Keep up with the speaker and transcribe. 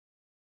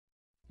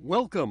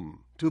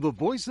Welcome to the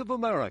Voice of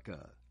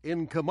America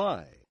in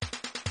Khmer.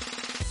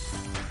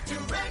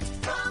 Direct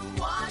from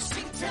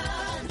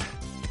Washington,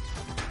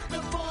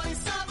 the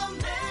Voice of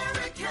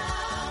America,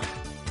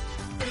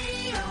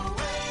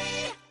 VOA.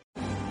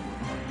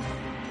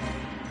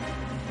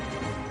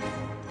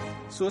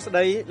 សួស្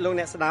តីលោក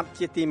អ្នកស្ដាប់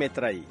ជាទីមេ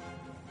ត្រី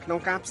ក្នុង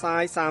ការផ្សា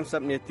យ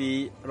30នាទី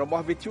រប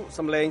ស់វិទ្យុ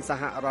សំឡេងស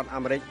ហរដ្ឋអា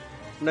មេរិក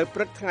នៅព្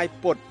រឹកថ្ងៃ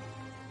ពុធ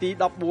ទី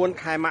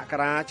14ខែមក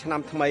រាឆ្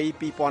នាំថ្មី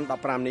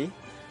2015នេះ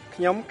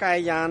ខ្ញុំកាយ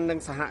យ៉ាននិង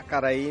សហកា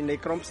រីនៃ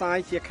ក្រុមផ្សាយ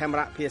ជាខេម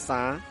រៈភា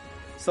សា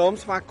សូម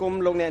ស្វាគម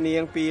ន៍លោកអ្នកនា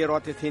ងពីរ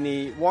ដ្ឋធានី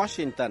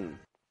Washington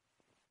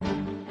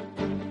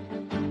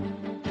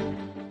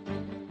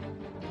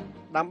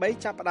ដើម្បី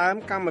ចាប់ផ្ដើម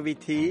កម្មវិ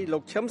ធីលោ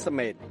កឈឹមស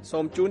មេតសូ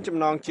មជូនចំ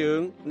ណងជើង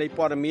នៃ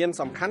ព័ត៌មាន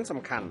សំខា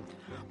ន់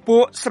ពួ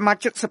កសមា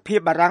ជិកសភា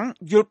បារាំង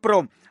យល់ព្រ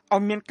មឲ្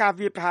យមានការ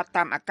វាយប្រហារ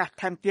តាមអាកាស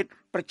ថែមទៀត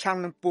ប្រឆាំង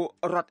នឹងពួក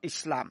រដ្ឋអ៊ី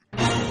ស្លាម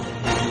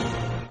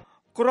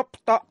គ្រប់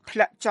ផ្ទក់ធ្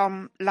លាក់ចំ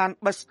ឡាន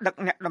ប៊ីសដឹក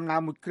អ្នកដំណើរ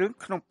មួយគ្រឿង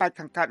ក្នុងប៉ែក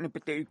ខាងកើតនៃប្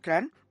រទេសអ៊ុយក្រែ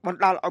នបណ្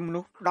ដាលឲ្យមនុ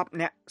ស្ស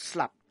10នាក់ស្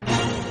លាប់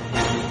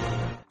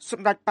ស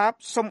ម្ដេចប៉ាប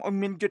សូមឲ្យ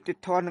មានយុត្តិ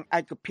ធម៌និងឯ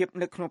កភាព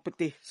នៅក្នុងប្រ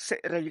ទេសសិ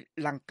រី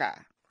លង្កា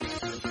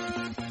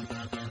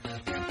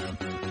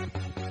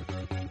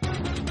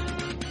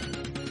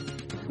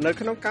នៅ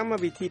ក្នុងកម្ម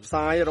វិធីផ្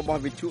សាយរប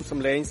ស់វិទ្យុសំ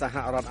ឡេងសហ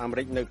រដ្ឋអាមេ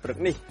រិកនៅព្រឹក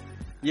នេះ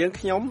យើង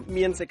ខ្ញុំ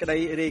មានសេចក្តី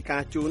រាយកា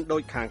រណ៍ជូនដូ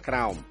ចខាងក្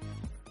រោម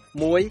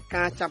1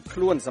ការចាប់ខ្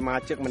លួនសមា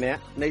ជិកម្នា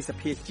ក់នៃស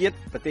ភាជាតិ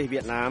ប្រទេសវៀ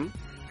តណាម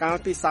កាល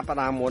ពីសប្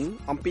តាហ៍មុន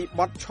អំពី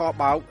បទឆ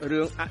បោក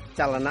រឿងអ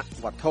ចលន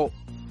វត្ថុ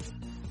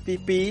ទី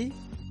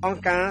2អង្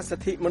គការសិ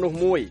ទ្ធិមនុស្ស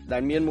មួយដែ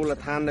លមានមូល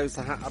ដ្ឋាននៅស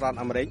ហរដ្ឋ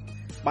អាមេរិក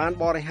បាន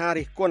បរិហារ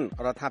រិះគន់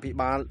រដ្ឋាភិ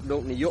បាលលោ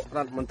កនាយករ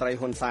ដ្ឋមន្ត្រី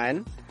ហ៊ុនសែន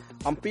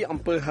អំពីអំ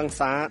ពើហិង្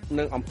សា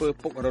និងអំពើ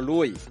ពុករ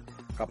លួយ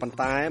ក៏ប៉ុន្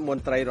តែម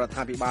ន្ត្រីរដ្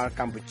ឋាភិបាល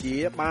កម្ពុជា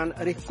បាន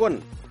រិះគន់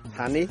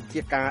ថានេះ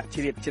ជាការ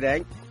ជ្រៀតជ្រែក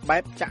បែ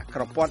បចក្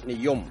រពត្តិនិ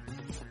យម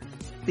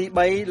ទី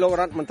3លោក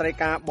រដ្ឋមន្ត្រី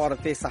ការបរ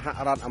ទេសសហ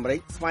រដ្ឋអាមេរិក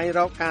ស្វែងរ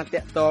កការតា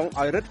ក់ទង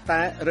ឲ្យរឹត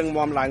តែរឹង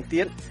មាំឡើង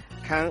ទៀត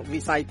ខាងវិ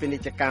ស័យពាណិ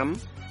ជ្ជកម្ម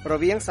រ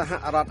វាងសហ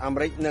រដ្ឋអាមេ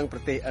រិកនិងប្រ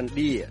ទេសឥណ្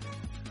ឌា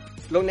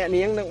លោកអ្នក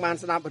នាងនឹងបាន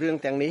ស្ដាប់រឿង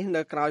ទាំងនេះ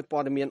នៅក្រៅព័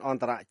ត៌មានអន្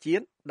តរជា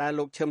តិដែល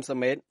លោកឈឹមស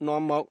មេត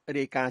នាំមក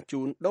រាយការណ៍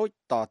ជូនដូច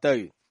តទៅ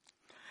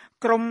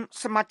ក្រុម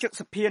សមាជិក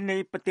សភានៃ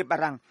ប្រទេសបា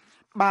រាំង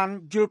បាន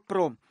យល់ព្រ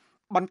ម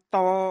បន្ត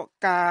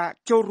ការ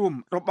ចូលរួម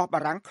របស់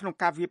បារាំងក្នុង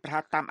ការវាយប្រហា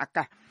រតាមអា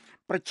កាស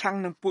ប្រឆាំង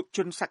នឹងពួកជ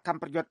នសកម្ម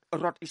ប្រយុទ្ធ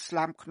រដ្ឋអ៊ីស្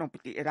លាមក្នុងប្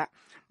រទេសអ៊ីរ៉ាក់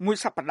មួយ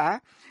សប្តាហ៍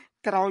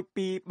ក្រោយ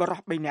ពីបរិ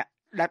សុទ្ធ3នាក់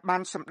ដែលបា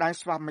នសម្ដែង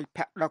ស្វាមីភ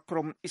ក្តិដល់ក្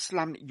រុមអ៊ីស្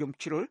លាមនិយម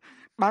ជ្រុល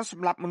បានស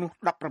ម្លាប់មនុស្ស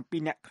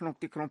17នាក់ក្នុង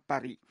ទីក្រុងប៉ា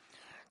រីស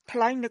ថ្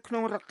លែងនៅក្នុ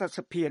ងរដ្ឋស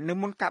ភានៅ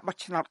មុនការបោះ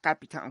ឆ្នោតកាល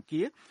ពីថ្ងៃអង្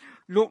គារ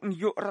លោកនា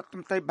យករដ្ឋម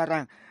ន្ត្រីបា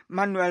រាំង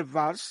Manuel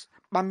Valls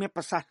បានមាន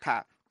ប្រសាសន៍ថា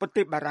ប្រ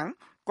ទេសបារាំង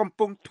កំ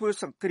ពុងធ្វើ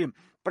សង្គ្រាម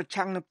ប្រ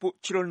ឆាំងនឹងពួក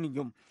ជ្រុលនិយ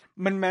ម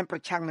មិនមែនប្រ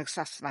ឆាំងនឹង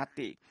សាសនា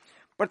ទេ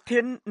ប្រធា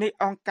ននៃ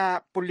អង្គការ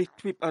ប៉ូលីស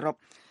ទ្វីបអឺរ៉ុប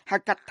ហៅ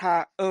កាត់ថា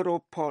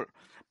Europol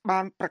បា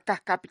នប្រកាស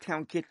កាលពីថ្ងៃ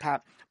អង្គារថា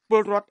ព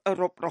លរដ្ឋអឺ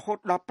រ៉ុបរហូត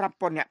ដល់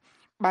 5,000 នាក់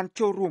បាន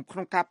ចូលរួមក្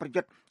នុងការប្រ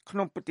យុទ្ធក្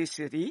នុងប្រទេស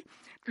សេរី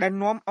ដែល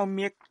នាំឲ្យ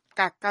មាន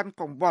ការកាន់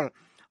កង្វល់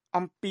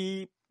អំពី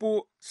ពួក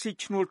ស៊ី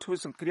ឈ្នួលធ្វើ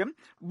សង្គ្រាម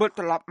វិល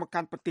ត្រឡប់មកកា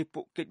ន់ប្រទេស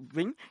ពួកគេ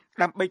វិញ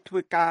ដើម្បីធ្វើ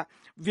ការ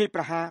វាយ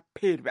ប្រហារ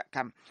ភេរវក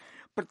ម្ម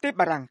ប្រទេស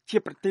បារាំងជា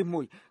ប្រទេស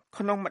មួយ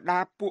ក្នុងបដា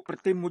ពួកប្រ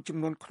ទេសមួយចំ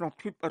នួនក្នុង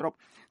ទ្វីបអឺរ៉ុប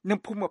និង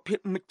ភូមិភាគ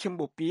មជ្ឈិម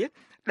បូព៌ា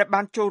ដែល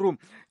បានចូលរួម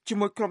ជា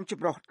មួយក្រុមច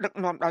ម្រុះដឹក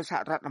នាំដោយសហ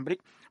រដ្ឋអាមេរិក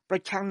ប្រ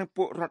ឆាំងនឹង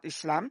ពួករដ្ឋអ៊ី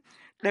ស្លាម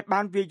ដែលបា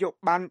នវាយយក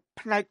បាន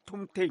ផ្នែក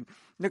ធំធេង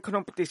នៅក្នុ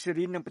ងប្រទេសសេ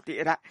រីនិងប្រទេស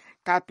អ៊ីរ៉ាក់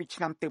កាលពី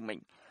ឆ្នាំទៅមិញ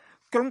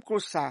ក្រុមគ្រួ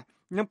សារ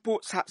និងពួក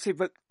សហជី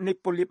វិកនៃ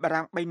ប៉ូលីសបា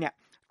រាំង3នាក់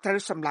ត្រូវ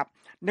សម្លាប់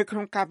នៅក្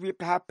នុងការវាយ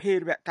ប្រហារភេរ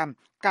វកម្ម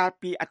កាល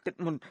ពីអាទិត្យ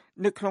មុន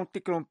នៅក្នុងទី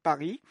ក្រុងប៉ា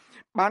រីស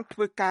បានធ្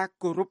វើការ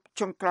គោរព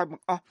ចុងក្រោយប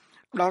ង្អស់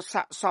ដល់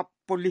សាកសព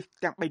ប៉ូលីស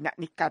ទាំង3នាក់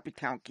នេះកាលពី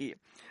ថ្ងៃអង្គារ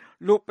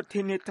លោកប្រ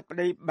ធានាធិប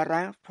តីបា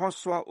រាំង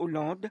François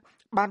Hollande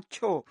បានឈ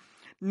រ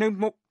នៅ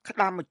មុខក្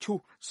តារមឈូស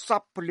ស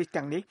ពប៉ូលីស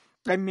ទាំងនេះ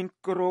ដែលមាន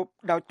គ្រប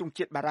ដោយទង់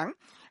ជាតិបារាំង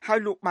ហើយ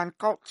លោកបាន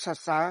កោតសរ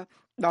សើរ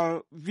ដល់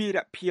វីរ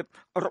ភាព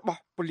រប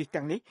ស់ប៉ូលីស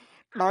ទាំងនេះ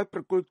ដោយប្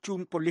រគល់ជូន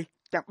ប៉ូលីស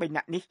ទាំង3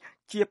នាក់នេះ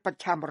ជាប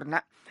ច្ឆាមរ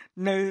ណៈ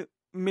នៅ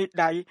មេ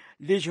ដាយ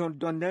Légion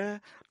d'honneur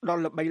ដ៏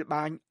ល្បីល្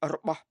បាញរ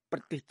បស់ប្រ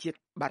ទេសជាតិ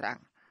បារាំង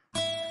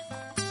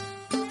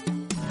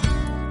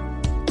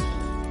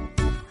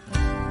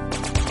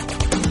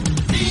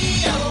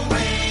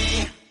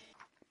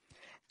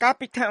កាល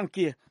ពីថ្ងៃអង្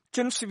គារជ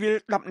នស៊ីវិល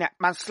10នាក់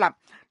បានស្លាប់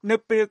នៅ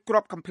ពេលគ្រា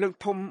ប់កាំភ្លើង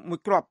ធំមួយ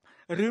គ្រាប់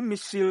ឬមី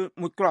ស៊ីល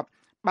មួយគ្រាប់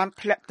បាន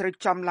ធ្លាក់ត្រូវ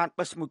ចំឡាន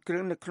ប៊ីសមួយគ្រឿ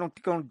ងនៅក្នុង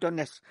ទីក្រុង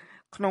Donetsk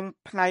ក្នុង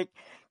ផ្នែក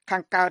ខា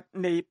ងកើត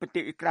នៃប្រទេ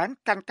សអ៊ុយក្រែន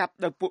កាន់កាប់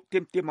ដោយពួកទា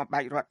មទារបំ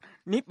បែករដ្ឋ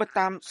នេះបើ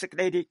តាមសេចក្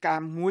តីរាយការ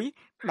ណ៍មួយ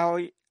ដោយ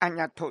អាជ្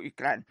ញាធរអ៊ុយ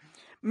ក្រែន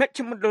មជ្ឈ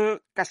មណ្ឌល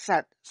កាសែ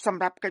តស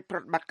ម្រាប់កិច្ចប្រ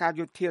តិបត្តិការ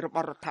យោធារប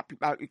ស់រដ្ឋាភិ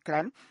បាលអ៊ុយក្រែ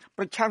ន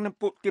ប្រឆាំងនឹង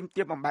ពួកទាម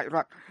ទារបំបែករ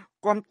ដ្ឋ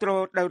គាំទ្រ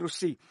ដោយរុស្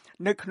ស៊ី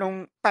នៅក្នុង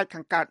ប៉ែក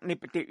ខាងកើតនៃ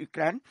ប្រទេសអ៊ុយ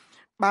ក្រែន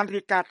បាន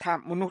រាយការណ៍ថា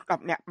មនុស្ស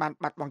10នាក់បាន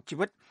បាត់បង់ជី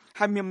វិត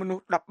ហើយមានមនុស្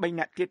ស13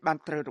នាក់ទៀតបាន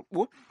ត្រូវរ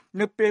បួស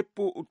នៅពេល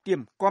ពួកឧទាម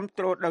គាំ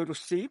ទ្រដោយរុ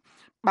ស្ស៊ី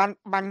បាន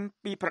បាញ់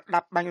ពីប្រដា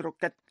ប់បាញ់រ៉ុ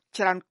កែត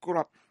ច្រើនគ្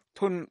រាប់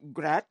ធុន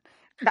ក្រាត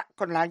ដាក់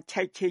កន្លែង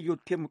ឆែកឆេរយោ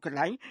ធាមួយកន្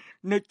លែង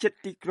នៅជិត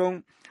ទីក្រុង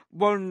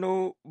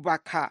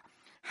Volnovakha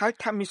ហើយ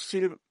ថាមីស៊ី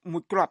លមួ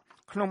យគ្រាប់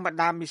ក្នុងបណ្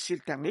ដាមីស៊ីល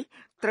ទាំងនេះ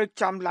ត្រូវ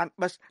ចំឡាន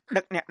ប៊ីស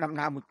ដឹកអ្នកដំ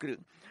ណើរមួយគ្រឿង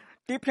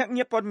ទីភ្នាក់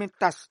ងារព័ត៌មាន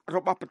TASS រ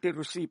បស់ប្រទេស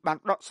រុស្ស៊ីបាន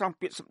ដកស្រង់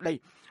ពាក្យសម្ដី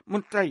ម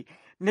ន្ត្រី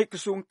នៃក្រ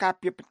សួងការ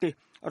ពារប្រទេស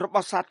រប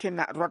ស់សាធារ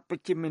ណរដ្ឋប្រ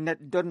ជាមានិត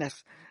Donetsk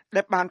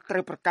ដែលបានត្រូ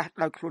វប្រកាស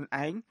ដោយខ្លួន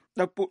ឯង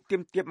ដោយពួកទា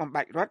មទារបំ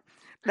បែករដ្ឋ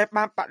ដែល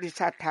បានបដិ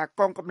សេធថា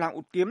កងកម្លាំង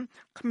ឧទាម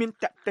គ្មាន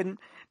តេតិន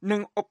នឹ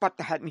ងឧបទ្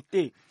ទហេតុនេះ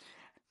ទេ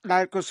ដែ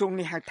លក្រសួង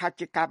នេះហៅថា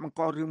ជាការបង្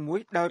ករឿងមួយ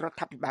ដោយរដ្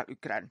ឋាភិបាលអ៊ុយ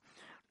ក្រែន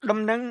ដំ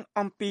ណឹង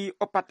អំពី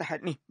ឧបទ្ទហេ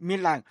តុនេះមាន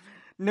ឡើង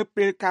នៅ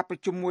ពេលការប្រ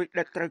ជុំមួយ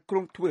ដែលត្រូវគ្រោ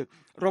ងធ្វើ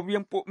រវា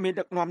ងពួកមេ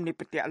ដឹកនាំនៃ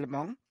ប្រទេសអាល្លឺ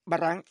ម៉ង់បា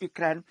រាំងអ៊ុយ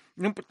ក្រែន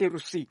និងប្រទេស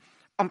រុស្ស៊ី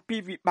អំពី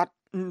វិបត្តិ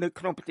នៅ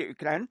ក្នុងប្រទេសអ៊ុយ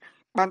ក្រែន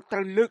បានត្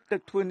រូវលើកទៅ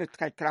ធ្វើនៅ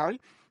ថ្ងៃក្រោយ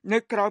នៅ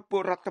ក្រៅពួ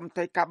ករដ្ឋមន្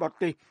ត្រីការបរ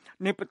ទេស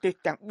នៃប្រទេស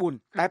ទាំង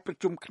4ដែលប្រ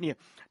ជុំគ្នា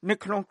នៅ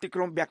ក្នុងទីក្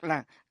រុងបែកឡា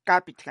កាល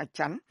ពីថ្ងៃ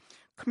ច័ន្ទ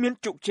គ្មាន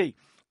ជោគជ័យ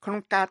ក្នុង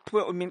ការធ្វើ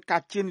ឲ្យមានកា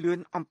រជឿនលឿន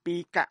អំពី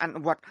ការអ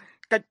នុវត្ត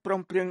កិច្ចព្រ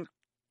មព្រៀង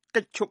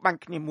កិច្ចឈប់បា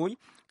ញ់គ្នាមួយ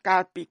កា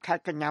លពីខែ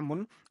កញ្ញាមុន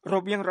រ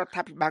វាងរដ្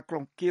ឋាភិបាលក្រុ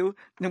ងគៀវ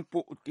និងពួ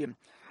កឧទាម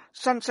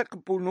សន្និសីទ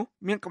កំពូលនោះ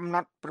មានកំណ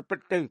ត់ប្រព្រឹ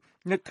ត្តទៅ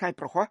នៅថ្ងៃ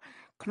ប្រហ័ស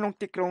ក្នុង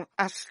ទីក្រុង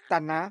អាស្តា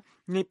ណា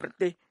នៃប្រ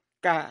ទេស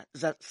កា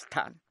ហ្សាស្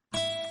ថាន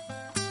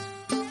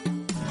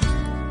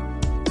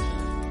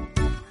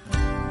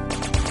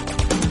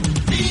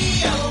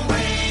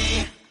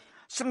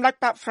សម្ដេច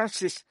ប៉ា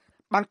Francis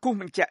បានគូស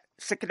បញ្ជាក់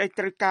សេចក្តី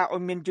ត្រូវការឲ្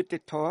យមានយុត្តិ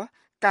ធម៌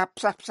ការ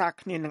ផ្សះផ្សា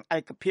គ្នានឹងឯ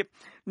កភាព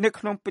នៅ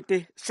ក្នុងប្រទេស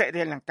សិ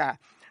រីលង្កា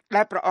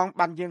ដែលព្រះអង្គ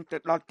បានយាងទៅ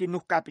ដល់ទី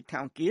នោះកាលពីថ្ងៃ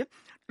អង្គារ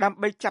ដើម្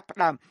បីចាប់ផ្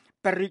ដើម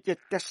បរិយាទ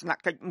ស្សន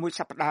កិច្ចមួយ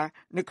សប្តាហ៍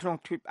នៅក្នុង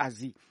ទ្វីបអា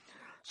ស៊ី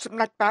សម្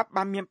ដេចប៉ា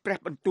បានមានព្រះ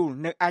បន្ទូល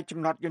នៅឯចំ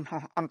ណតយន្ត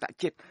ហោះអន្តរ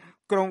ជាតិ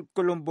ក្រុង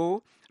កូឡុំបូ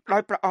ដោ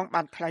យព្រះអង្គ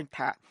បានថ្លែង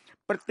ថា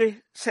ប្រទេស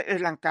សិរី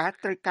លង្កា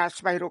ត្រូវការ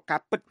ស្វែងរកកា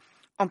រពិត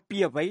អំពី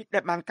អ្វីដែ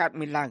លបានកើត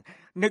មានឡើង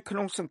នៅក្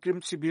នុងសង្គ្រាម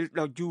ស៊ីវិល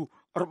ដ៏យូរ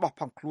របស់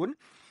ផងខ្លួន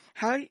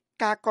ហើយ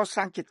ការក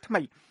សាងជាថ្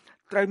មី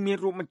ត្រូវមាន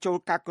រួមបញ្ចូល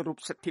ការគោរព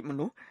សិទ្ធិម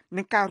នុស្ស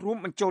និងការរួម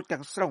បញ្ចូល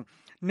ទាំងស្រុង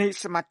នៃ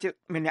សមាជិក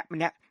ម្នាក់ៗ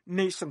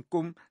នៃសង្គ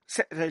ម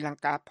សិរីល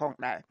ង្កាផង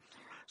ដែរ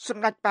ស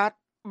ម្ដេចប៉ា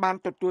បាន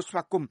ទទួលស្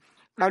វាគមន៍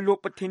ដោយលោក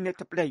ប្រធានា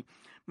ធិបតី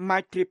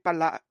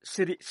Maithripala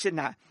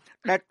Sirisena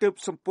ដែលទើប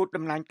សម្ពោធ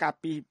តំណែងកាល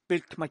ពីពេ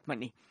លថ្មីៗ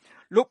នេះ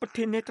លោកប្រ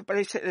ធានាធិប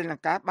តីសិរីល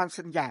ង្កាបានស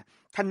ន្យា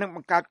ថានឹងប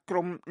ង្កើតក្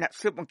រុមអ្នក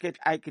ស៊ើបអង្កេត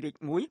ឯករាជ្យ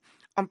មួយ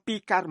អំពី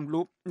ការរំ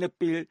លោភនៅ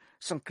ពេល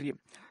សង្គ្រាម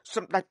ស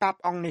ម្ដេចប៉ា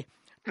អង្គនេះ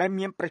ដែល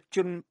មានប្រ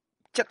ជាជន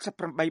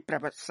78ព្រះ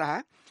វស្សា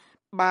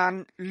បាន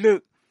លើ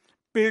ក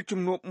ពេលជំ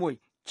នួបមួយ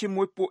ជា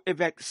មួយពួកអេ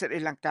វែកសិរី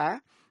លង្កា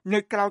នៅ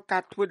ក្រៅកា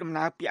រធ្វើដំ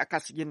ណើរពីអាកា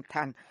សយានដ្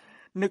ឋាន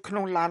នៅក្នុ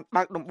ងឡាន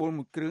បើកដំបូល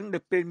មួយគ្រឿងនៅ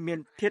ពេលមាន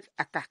ធាតុ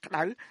អាកាសក្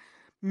តៅ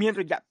មាន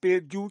រយៈពេល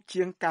យូរ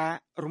ជាងការ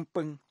រំ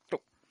ពឹងទុ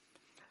ក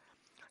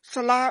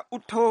សាលាឧ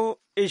ទ្ធរ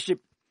អេស៊ីប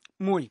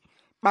មួយ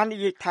បាននិ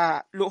យាយថា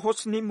លោកហូ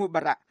ស្នីមូ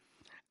បារ៉ាក់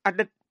អ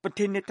តីតប្រ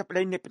ធានាធិប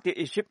តីនៃប្រទេស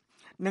អេស៊ីប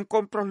និងកូ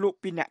នប្រុសលោក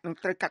2នាក់នឹង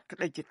ត្រូវកាត់ក្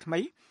តីជាថ្មី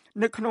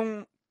នៅក្នុង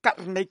ក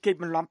រណីគេ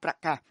បន្លំប្រ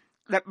កាស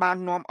ដែលបាន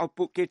នាំឲ្យ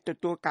ពួកគេទ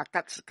ទួលការ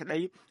កាត់សេចក្តី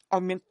ឲ្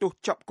យមានទោស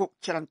ជាប់គុក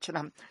ច្រើនឆ្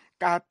នាំ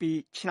កាលពី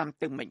ឆ្នាំ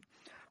ទៅមិញ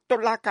តុ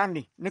លាការ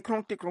នេះនៅក្នុ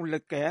ងទីក្រុងលើ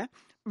កែ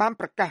បាន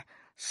ប្រកាស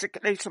សេច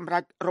ក្តីសម្រេ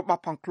ចរប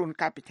ស់ផងខ្លួន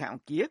កាលពីថ្ងៃអ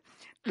ង្គារ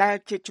ដែល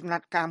ជាចំណា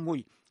ត់ការមួយ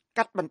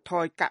កាត់បន្ថ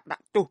យការដា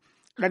ក់ទោស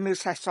ដែលនៅ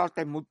សេសសល់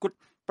តែមួយគត់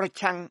ប្រ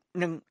ឆាំង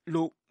នឹង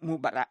លោកមូ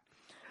បារ៉ាក់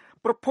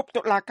ប្រពន្ធ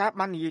តុលាការ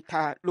បាននិយាយ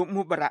ថាលោក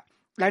មូបារ៉ាក់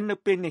ដែលនៅ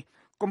ពេលនេះ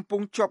កំពុ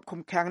ងជាប់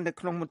ឃុំឃាំងនៅ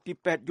ក្នុងមន្ទីរ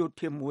ពេទ្យយោ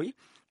ធាមួយ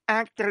អា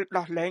ចត្រូវ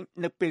ដោះលែង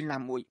នៅពេលណា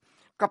មួយ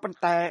ក៏ប៉ុន្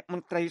តែម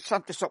ន្ត្រីស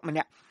ន្តិសុខម្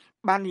នាក់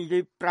បាននិយា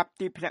យប្រាប់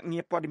ទីភ្នាក់ងា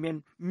រព័ត៌មាន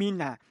មី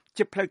ណា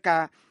ជាផ្លូវកា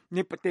រ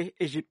នៃប្រទេស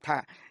អេស៊ីបថា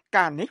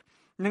ការនេះ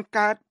នឹង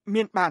កើត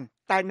មានបាន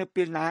តែនៅ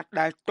ពេលណា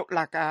ដែលតុ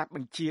លាការប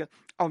ញ្ជា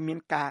ឲ្យមាន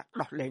ការ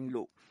ដោះលែង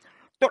លោក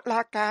តុ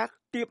លាការ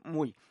ទៀប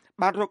មួយ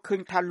បានរកឃើ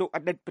ញថាលោកអ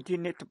តីតប្រធា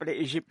នាធិបតី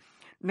អេស៊ីប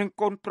និង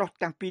កូនប្រុស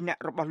ទាំងពីរនា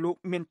ក់របស់លោក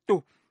មានទោស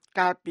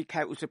កាលពី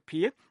ខែឧស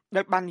ភា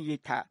ដោយបាននិយាយ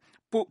ថា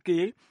ពួកគេ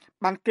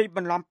បានកេងប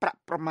ន្លំប្រាក់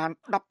ប្រមាណ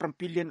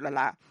$17 លាន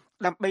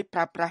ដើម្បីប្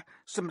រើប្រាស់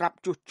សម្រាប់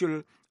ជួសជុល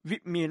វិ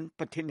មាន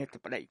ប្រធានាធិ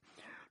បតី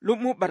លោក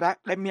មូបារ៉ាក់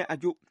ដែលមានអា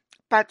យុ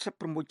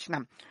86ឆ្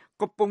នាំ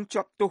កំពុង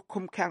ជាប់ទោស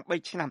ឃុំឃាំង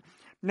3ឆ្នាំ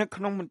នៅ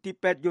ក្នុងមន្ទីរ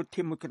ពេទ្យយោ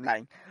ធាមួយកន្លែ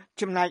ង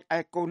ចំណែកឯ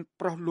កូន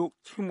ប្រុសលោក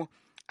ឈ្មោះ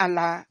អា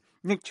ឡា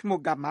និងឈ្មោះ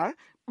ហ្គាម៉ាល់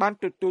បាន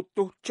ទទួល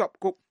ទោសជាប់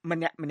គុកម្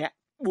នាក់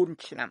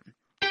4ឆ្នាំ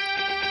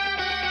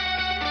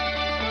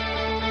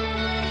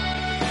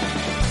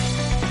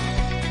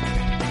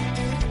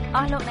អ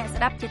ស់លោកអ្នក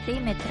ស្ដាប់ជាទី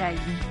មេត្រី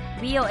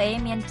VOA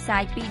មានផ្សា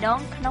យ2ដង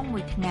ក្នុងមួ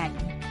យថ្ងៃ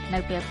នៅ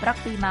ពេលព្រឹក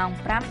ពីម៉ោង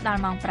5ដ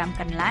ល់ម៉ោង5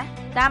កន្លះ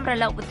តាមរ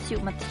លកវិទ្យុ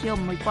មធ្យម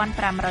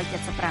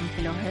 1575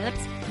 kHz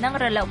និង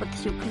រលកវិទ្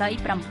យុខ្លី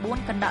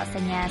9កណ្ដកស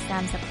ញ្ញា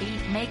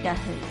 32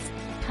 MHz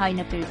ហើយ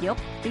នៅពេលយ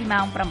ប់ពី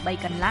ម៉ោង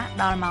8កន្លះ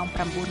ដល់ម៉ោង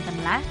9ក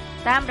ន្លះ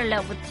តាមរល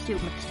កវិទ្យុ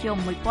មធ្យម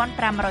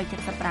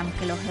 1575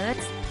 kHz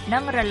និ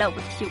ងរលក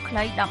វិទ្យុខ្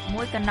លី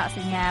11កណ្ដកស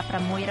ញ្ញា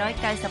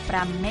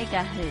 695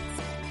 MHz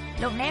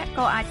លោកអ្នក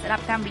ក៏អាចស្ដា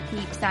ប់កម្មវិ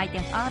ធីផ្សាយ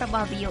ទាំងអស់រប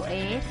ស់ VOA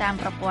តាម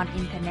ប្រព័ន្ធ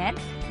អ៊ីនធឺណិត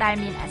ដែល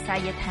មានអាស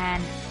យដ្ឋាន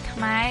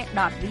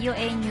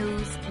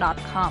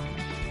khmer.voanews.com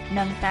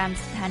និងតាម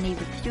ស្ថានីយ៍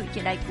វិទ្យុ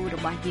ជាដៃគូរ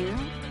បស់យើង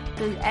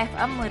គឺ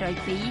FM 102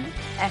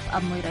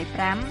 FM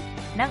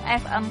 105និង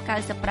FM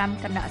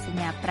 95 កណ្ដាក់សញ្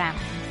ញា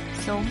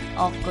5សូម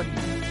អរគុណ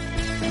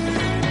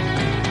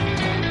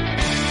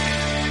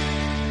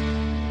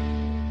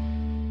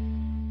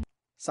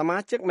សមា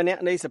ជិកម្នា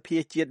ក់នៃសភា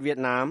ជាតិវៀត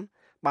ណាម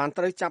បាន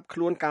ត្រូវចាប់ខ្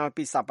លួនកាល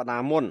ពីសប្តា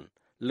ហ៍មុន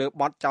លើ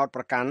បទចោទ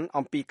ប្រកាន់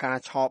អំពីការ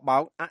ឆបោ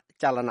កអ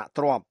ចលន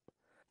ទ្រព្យ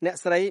អ្នក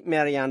ស្រី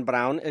Marian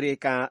Brown រាយ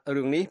ការណ៍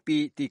រឿងនេះពី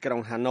ទីក្រុ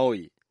ងហាណូយ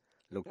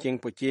លោកជិង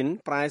ពូជីន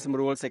ប្រែសម្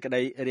រួលសេចក្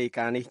តីរាយ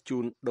ការណ៍នេះជូ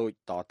នដូច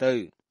តទៅ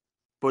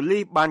ប៉ូលី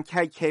សបាន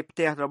ឆែកឆេរផ្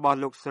ទះរបស់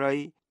លោកស្រី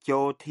โจ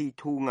ធី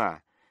ធូងា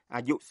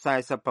អាយុ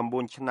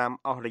49ឆ្នាំ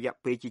អស់រយៈ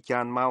ពេលជាច្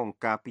រើនម៉ោង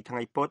កាលពីថ្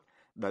ងៃពុធ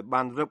ដោយ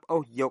បានរឹបអូ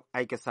សយក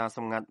ឯកសារស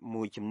ម្ងាត់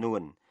មួយចំនួ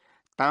ន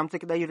តាមសេច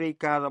ក្តីរាយ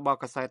ការណ៍របស់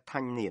កាសែតថា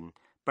ញ់នៀន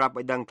ប្រាប់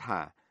ឲ្យដឹងថា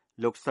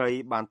លោកស្រី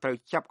បានត្រូវ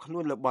ចាប់ខ្លួ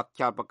នលើបទ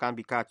ចោទប្រកាន់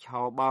ពីការឆ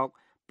បោក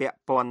ពាក់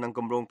ព័ន្ធនឹងគ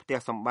ម្រោងផ្ទះ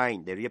សម្បែង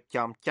ដែលរៀប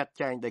ចំចាត់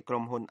ចែងដោយក្រុ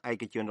មហ៊ុនឯ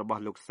កជនរប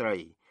ស់លោកស្រី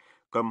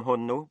ក្រុមហ៊ុន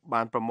នោះ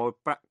បានប្រមូល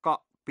ប្រាក់ក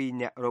ក់ពី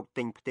អ្នករក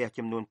ទិញផ្ទះ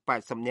ចំនួន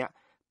80នាក់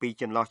ពី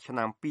ចន្លោះឆ្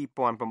នាំ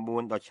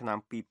2009ដល់ឆ្នាំ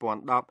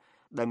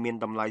2010ដែលមាន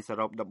តម្លៃស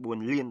រុប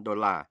$14 លាន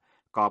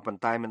ក៏ប៉ុ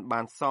ន្តែមិនបា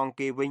នសង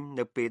គេវិញ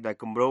នៅពេលដែល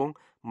គម្រោង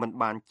មិន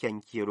បានចេញ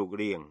ជារូប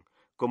រាង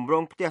គម្រោ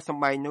ងផ្ទះស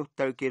ម្បែងនោះ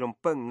ត្រូវគេរំ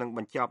ពឹងនឹងប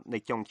ញ្ចប់នៅ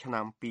ចុងឆ្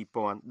នាំ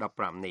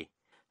2015នេះ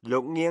លោ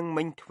កនាង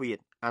មិញទ្វាត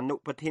អនុ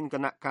ប្រធានគ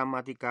ណៈកម្មា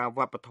ធិការវ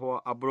ប្បធម៌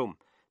អប់រំ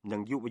និ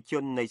ងយុវជ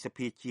ននៃស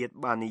ភាជាតិ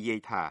បាននិយាយ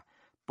ថា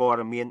ព័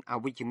ត៌មានអ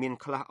វិជ្ជមាន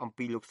ខ្លះអំ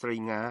ពីលោកស្រី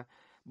ងា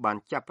បាន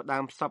ចាប់ផ្ដើ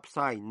មផ្សព្វផ្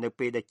សាយនៅ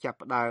ពេលដែលចាប់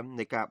ផ្ដើម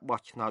នៃការបោះ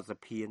ឆ្នោតស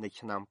ភានៅ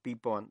ឆ្នាំ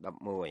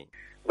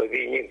2011 bởi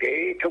vì những cái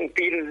thông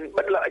tin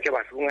bất lợi cho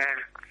bà Thu Nga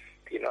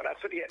thì nó đã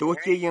xuất hiện ទោះ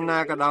ជាយ៉ាងណា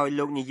ក៏ដោយ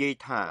លោកនិយាយ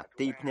ថា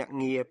ទីភ្នាក់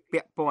ងារពា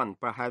ក់ព័ន្ធ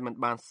ប្រហែលមិន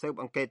បានស៊ើប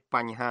អង្កេតប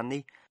ញ្ហា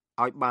នេះ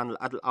ឲ្យបាន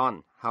ល្អិតល្អន់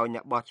ហើយអ្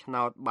នកបោះឆ្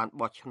នោតបាន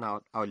បោះឆ្នោត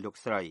ឲ្យលោក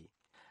ស្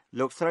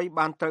រី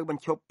បានត្រូវប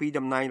ញ្ឈប់ពី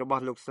តំណែងរប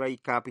ស់លោកស្រី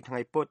កាលពីថ្ងៃ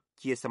ពុធ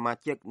ជាសមា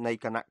ជិកនៃ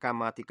គណៈកម្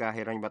មាធិការ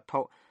ហិរញ្ញវត្ថុ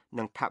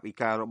និងថវិ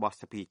ការបស់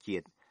សភាជា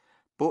តិ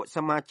ពួកស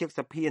មាជិក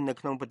សភានៅ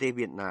ក្នុងប្រទេស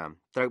វៀតណាម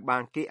ត្រូវបា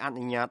នគេអ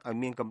នុញ្ញាតឲ្យ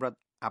មានកម្រិត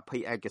អភ័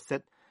យឯកសិ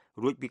ទ្ធិ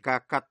រួចពីការ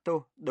កាត់ទោស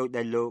ដោយ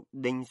ដែលលោក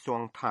ដេញសួ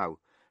ងថៅ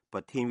ប្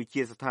រធានវិទ្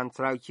យាស្ថាន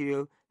ស្រាវជ្រាវ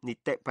នី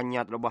តិបញ្ញ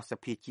ត្តិរបស់ស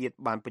ភាជាតិ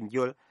បានបញ្យ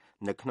ល់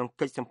នៅក្នុង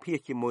កិច្ចសម្ភាស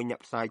ន៍ជាមួយអ្នក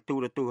ផ្សាយទូ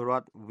រទស្សន៍រ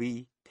ដ្ឋ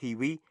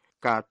VTV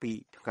កាលពី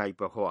ថ្ងៃ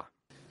ពហុ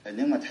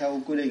nhưng mà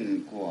theo quy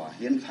định của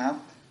hiến pháp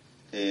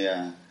thì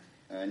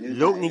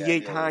លោកនិយាយ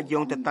ថាយោ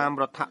ងទៅតាម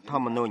រដ្ឋធ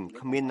ម្មនុញ្ញ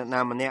គ្មាននរ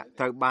ណាម្នាក់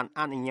ត្រូវបាន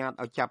អនុញ្ញាត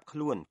ឲ្យចាប់ខ្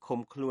លួនឃុំ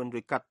ខ្លួន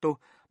ឬកាត់ទោស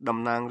តំ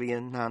ណាងរាស្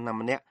ត្រណា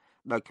ម្នាក់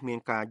ដោយគ្មាន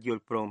ការយ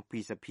ល់ព្រមពី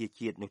សភា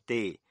ជាតិនោះ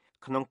ទេ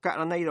ក្នុងក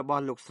រណីរប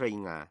ស់លោកស្រី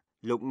ងា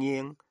លោកនា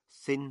ង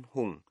ស៊ីន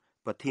ហ៊ុង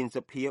ប្រធានស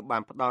ភាបា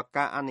នផ្ដល់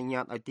ការអនុញ្ញា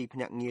តឲ្យទីភ្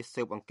នាក់ងារ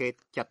ស៊ើបអង្កេត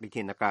ចាត់វិ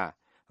ធានការ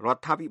រ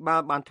ដ្ឋាភិបា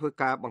លបានធ្វើ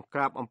ការបង្ក្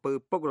រាបអំពើ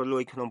ពុករលួ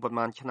យក្នុងប្រ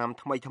មាណឆ្នាំ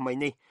ថ្មី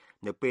នេះ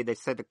នៅពេលដែល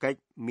សេដ្ឋកិច្ច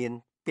មាន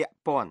ពាក់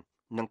ព័ន្ធ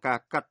នឹងការ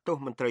កាត់ទោស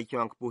មន្ត្រី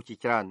ជាន់ខ្ពស់ជា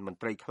ច្រើនមន្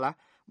ត្រីខ្លះ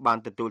បាន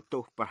ទទួលទោ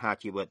សប្រហារ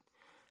ជីវិត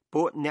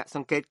ពួកអ្នកស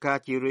ង្កេតការ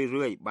ណ៍ជារឿយ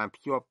ៗបាន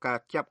ភ្ជាប់ការ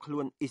ចាប់ខ្លួ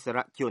នអិស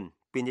រាជជន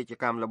ពាណិជ្ជ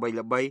កម្មល្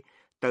បីៗ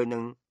ទៅនឹ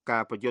ងកា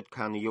រប្រយុទ្ធ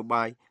ខាងនយោ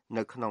បាយ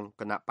នៅក្នុង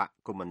គណៈបក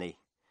កុម្មុយនីស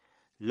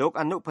លោក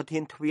អនុប្រធា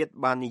នទ្វាត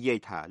បាននិយាយ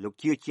ថាលោក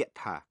ជឿជាក់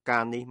ថាកា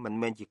រនេះមិន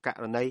មែនជាក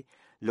រណី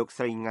លោក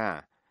ស្រីងា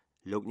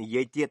លោកនិ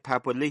យាយទៀតថា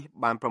ប៉ូលីស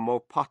បានប្រមូល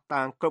ភស្តុ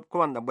តាងគ្រប់គ្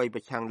រាន់ដើម្បីប្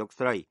រឆាំងលោក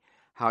ស្រី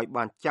ហើយ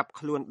បានចាប់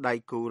ខ្លួនដៃ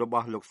គូរប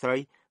ស់លោកស្រី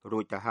រួ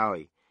ចទៅហើយ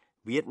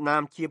វៀតណា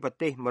មជាប្រ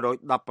ទេស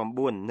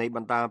119នៃប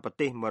ណ្ដាប្រ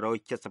ទេស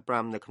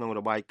175នៅក្នុងរ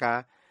បាយការ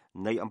ណ៍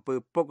នៃអំពើ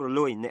ពុករ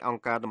លួយនៃអង្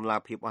គការដំឡា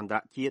ភិបអន្តរ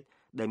ជាតិ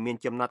ដែលមាន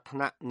ចំណាត់ថ្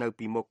នាក់នៅ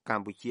ពីមុខក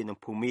ម្ពុជានិង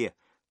ភូមា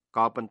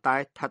ក៏ប៉ុន្តែ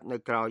ស្ថិតនៅ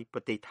ក្រោយប្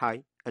រទេសថៃ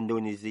ឥណ្ឌូ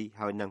នេស៊ី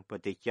ហើយនិងប្រ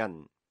ទេសចិន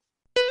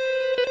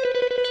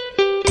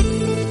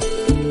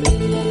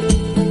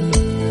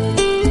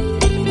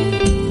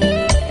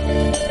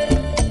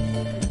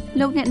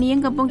លោកអ្នកនាង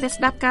កំពុងតែ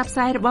ស្ដាប់ការផ្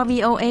សាយរបស់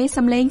VOA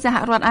សំឡេងសហ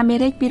រដ្ឋអាមេ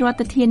រិកពីរដ្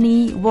ឋធានី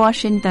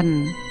Washington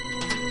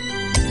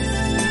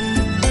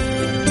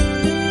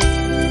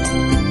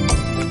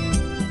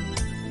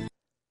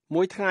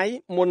មួយថ្ងៃ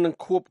មុននឹង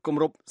ខួបគ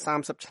ម្រប់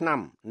30ឆ្នាំ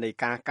នៃ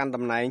ការកាន់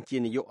តំណែងជា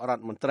នាយករ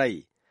ដ្ឋមន្ត្រី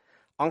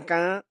អង្គ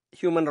ការ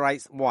Human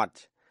Rights Watch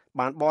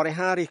បានបរិ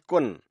ហាររិះគ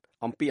ន់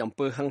អំពីអំ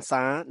ពើហិង្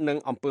សានិង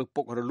អំពើ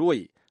ពុករលួយ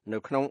នៅ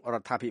ក្នុងរ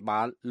ដ្ឋាភិ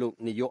បាលលោក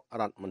នាយក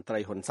រដ្ឋមន្ត្រី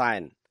ហ៊ុនសែ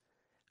ន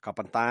ក៏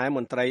ប៉ុន្តែម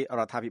ន្ត្រីរ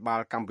ដ្ឋាភិបាល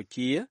កម្ពុ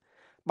ជា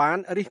បាន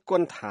រិះគ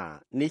ន់ថា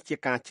នេះជា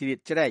ការជ្រៀត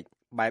ជ្រែក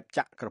បែបច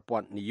ក្រព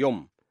ត្តិនិយម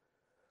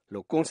លោ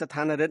កគង់ស្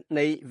ថានរិទ្ធ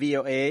នៃ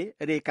VOA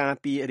រាយការណ៍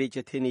ពីរាជ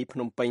ធានីភ្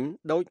នំពេញ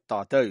ដូចត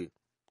ទៅ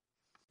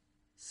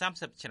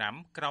30ឆ្នាំ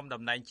ក្រោម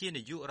តំណែងជា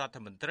នាយករដ្ឋ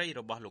មន្ត្រី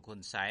របស់លោកហ៊ុ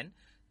នសែន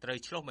ត្រូវ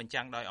ឆ្លុះបញ្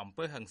ចាំងដោយអំ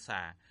ពើហិង្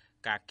សា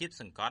ការគៀប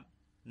សង្កត់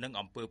និង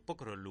អំពើពុក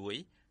រលួយ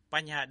ប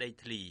ញ្ហាដី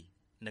ធ្លី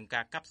និង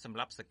ការកាប់សម្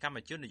លាប់សកម្ម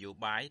ជននយោ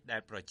បាយដែ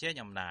លប្រជែង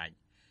អំណាច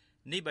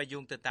នេះបើយោ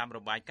ងទៅតាមរ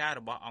បាយការណ៍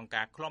របស់អង្គ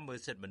ការឃ្លាំមើល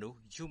សិទ្ធិមនុស្ស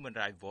Human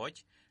Rights Watch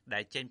ដែ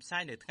លចេញផ្សា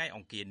យនៅថ្ងៃអ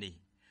ង្គារនេះ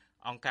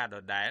អង្គការដ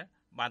ដែល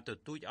បានទ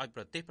ទូចឲ្យ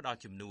ប្រទេសផ្ដល់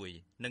ជំនួយ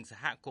និងស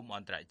ហគមន៍អ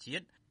ន្តរជា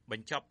តិប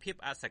ញ្ចប់ភាព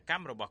អសក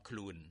ម្មរបស់ខ្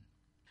លួន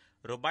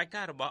របាយ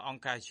ការណ៍របស់អង្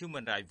គការ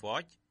Human Rights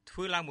Watch ធ្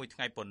វើឡើងមួយថ្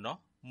ងៃប៉ុណ្ណោះ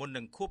មុន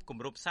នឹងខួបគ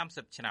ម្រប់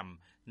30ឆ្នាំ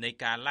នៃ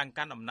ការឡើង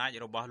កាន់អំណាច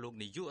របស់លោក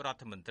នាយករ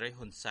ដ្ឋមន្ត្រី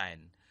ហ៊ុនសែន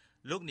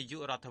លោកនាយ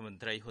ករដ្ឋមន្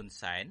ត្រីហ៊ុន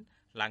សែន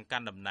ឡើងកា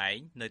ន់តំណែង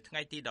នៅថ្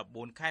ងៃទី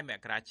14ខែម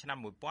ករាឆ្នាំ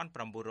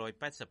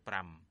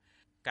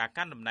1985ការ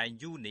កាន់តំណែង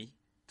យូរនេះ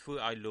ធ្វើ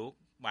ឲ្យលោក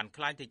បាន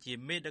ក្លាយទៅជា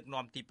មេដឹក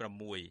នាំទី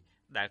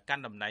6ដែលកា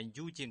ន់តំណែង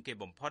យូរជាងគេ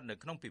បំផុតនៅ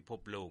ក្នុងពិភព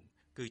លោក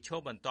គឺឈរ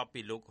បន្ទាប់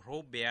ពីលោក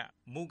Robert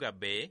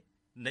Mugabe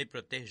នៃប្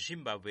រទេស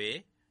Zimbabwe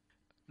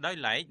ដោយ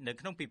ឡែកនៅ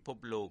ក្នុងពិភព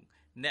លោក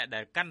អ្នកដែ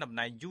លកាន់តំ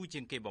ណែងយូរជា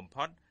ងគេបំ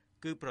ផុត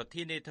គឺប្រ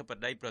ធានាធិប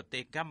តីប្រទេ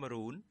សកាមេ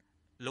រូន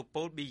លោក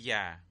Paul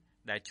Biya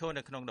ដែលឈរ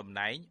នៅក្នុងតំ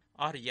ណែង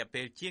អស់រយៈ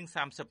ពេលជាង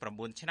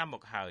39ឆ្នាំម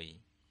កហើយ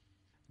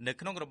នៅ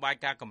ក្នុងរបាយ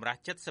ការណ៍កម្រាស់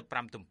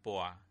75ទំព័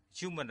រ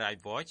Human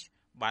Rights Watch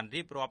បាន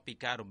រៀបរាប់ពី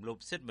ការរំលោភ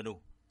សិទ្ធិមនុស្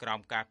សក្រោម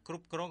ការគ្រ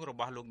ប់គ្រងរ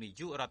បស់លោកនា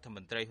យករដ្ឋម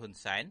ន្ត្រីហ៊ុន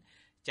សែន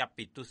ចាប់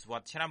ពីទសវ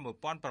ត្សរ៍ឆ្នាំ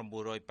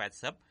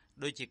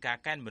1980ដូចជាការ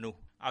កេណ្ឌមនុស្ស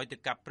ឲ្យទៅ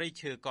កាប់ព្រៃ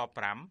ឈើក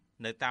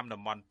5នៅតាម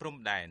តំបន់ព្រំ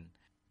ដែន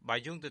បើ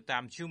យោងទៅតា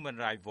ម Human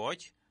Rights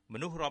Watch ម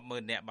នុស្សរាប់ម៉ឺ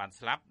ននាក់បាន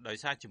ស្លាប់ដោយ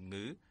សារជំ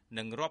ងឺ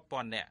និងរាប់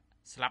ពាន់នាក់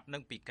ស្លាប់នឹ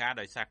ងពិការ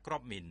ដោយសារគ្រា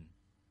ប់មីន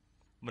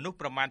មនុស្ស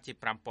ប្រមាណជា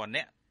 5000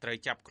 នាក់ត្រូវ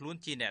ចាប់ខ្លួន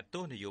ជាអ្នក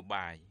ទោសនយោ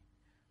បាយ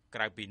ក្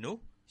រៅពីនោះ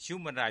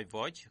Human Rights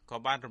Watch ក៏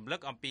បានរំលឹក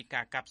អំពី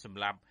ការកាប់ស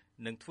ម្លាប់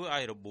និងធ្វើ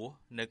ឲ្យរបួស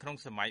នៅក្នុង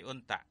សម័យអ៊ុន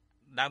តាក់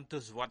ដើមទ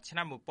សវត្សរ៍ឆ្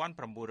នាំ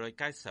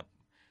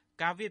1990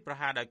ការវាយប្រ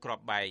ហារដោយគ្រា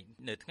ប់បែក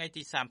នៅថ្ងៃ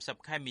ទី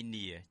30ខែមី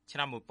នា ឆ្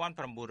នាំ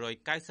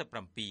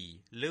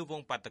1997លើវ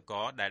ងបាត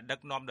កោដែលដឹក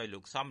នាំដោយលោ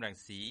កសំរង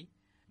ស៊ី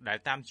ដែល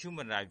តាម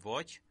Human Rights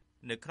Watch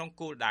នៅក្នុង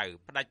គោលដៅ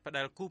ផ្ដាច់ផ្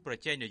ដាល់គូប្រ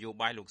ជែងនយោ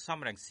បាយលោកសំ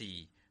រងស៊ី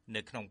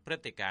នៅក្នុងព្រឹ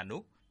ត្តិការណ៍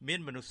នោះមាន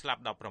មនុស្សស្លា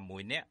ប់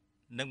16នាក់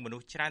និងមនុ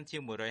ស្សច្រើនជា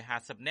ង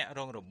150នាក់រ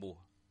ងរបួស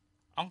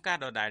អង្គការ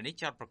ដដែលនេះ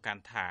ចោទប្រកា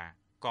ន់ថា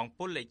កងព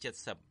លលេខ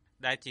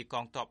70ដែលជាក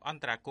ងទ័ពអ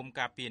ន្តរាគមន៍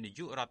ការពារនា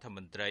យករដ្ឋម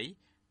ន្ត្រី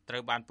ត្រូ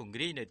វបានពង្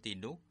រាយនៅទី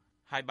នោះ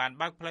ហើយបាន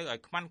បើកផ្លូវឲ្យ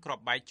ខ្មាន់គ្រា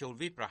ប់បែកចូល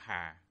វាយប្រ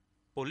ហារ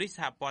ប៉ូលីសស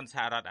ហព័ន្ធស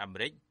ហរដ្ឋអាមេ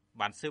រិក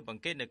បានស៊ើបអ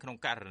ង្កេតនៅក្នុង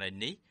ករណី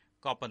នេះ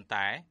ក៏ប៉ុន្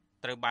តែ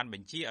ត្រូវបានប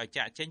ញ្ជាឲ្យ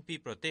ចាកចេញពី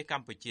ប្រទេសក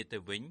ម្ពុជាទៅ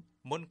វិញ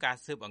មុនការ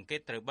ស៊ើបអង្កេត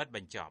ត្រូវបិទប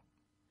ញ្ចប់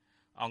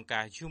អង្គកា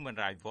រ Human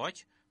Rights Watch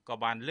ក៏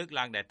បានលើក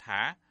ឡើងដែរថា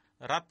រ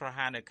ដ្ឋប្រ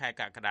ហារនៅខែ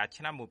កក្កដា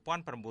ឆ្នាំ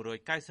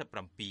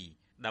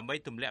1997ដើម្បី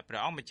ទម្លាក់ព្រះ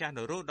អង្គម្ចាស់ន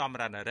រោត្តម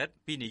រណរដ្ឋ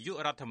ពីនាយក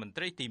រដ្ឋមន្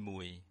ត្រីទី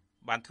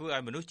1បានធ្វើឲ្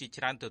យមនុស្សជា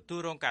ច្រើនទទួល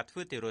រងការធ្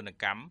វើទារុណ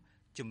កម្ម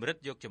ជំរិត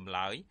យកចម្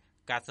លើយ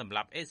ការសម្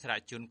លាប់អិសរា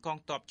ជជនកង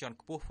ទ័ពជាន់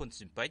ខ្ពស់ហ៊ុន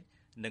ស៊ិនប៉ិច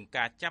និង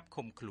ការចាប់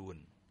ឃុំខ្លួន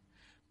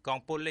កង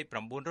ពលលេខ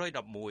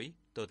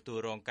911ទទួល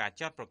រងការ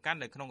ចោទប្រកាន់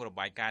នៅក្នុងរ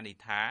បាយការណ៍នេះ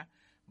ថា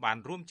បាន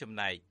រួមចំ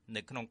ណែក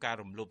នៅក្នុងការ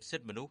រំលោភសិ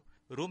ទ្ធិមនុស្ស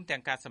រួមទាំ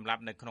ងការសម្លា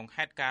ប់នៅក្នុង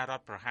ហេតុការណ៍រ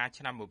ដ្ឋប្រហារ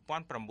ឆ្នាំ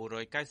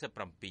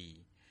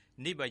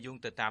1997នេះបើយោង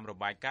ទៅតាមរ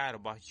បាយការណ៍រ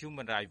បស់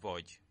Human Rights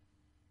Watch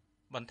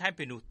បន្ថែម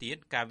ពីនោះទៀត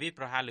ការវាយ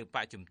ប្រហារលើប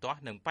កជំទាស់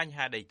និងបញ្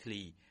ហាដីធ្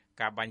លី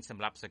ការបាញ់ស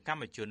ម្លាប់សកម្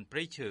មជនព្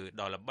រៃឈើ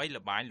ដ៏ល្បី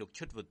ល្បាញលោក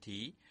ឈុតវុធី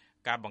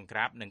ការបង្ក្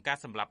រាបនិងការ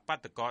សម្លាប់បា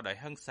តកោដោយ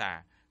ហិង្សា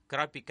ក្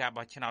រោយពីការ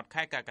បោះឆ្នោត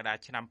ខែកក្កដា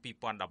ឆ្នាំ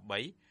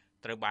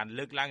2013ត្រូវបាន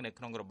លើកឡើងនៅ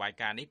ក្នុងរបាយ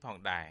ការណ៍នេះផង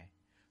ដែរ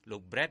លោ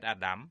ក Brett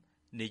Adam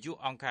នាយក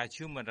អង្គការ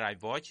Human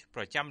Rights Watch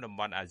ប្រចាំតំ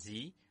បន់អាស៊ី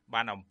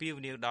បានអំពាវ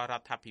នាវដល់រ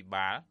ដ្ឋាភិ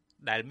បាល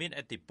ដែលមាន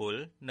ឥទ្ធិពល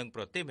និង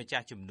ប្រទេសម្ចា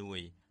ស់ជំនួយ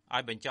ឲ្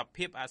យបញ្ចប់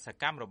ភាពអស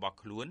កម្មរបស់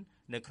ខ្លួន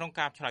នៅក្នុង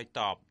ការឆ្លើយ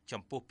តប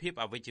ចំពោះភាព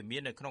អវិជ្ជមា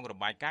ននៅក្នុងរ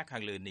បាយការណ៍ខា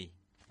ងលើនេះ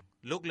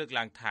លោកលើក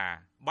ឡើងថា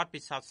បទ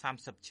ពិសោធន៍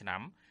30ឆ្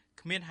នាំ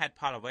គ្មានហេតុ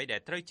ផលអ្វីដែ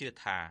លត្រូវជឿ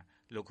ថា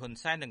លោកហ៊ុន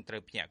សែននឹងត្រូ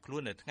វភ្ញាក់ខ្លួ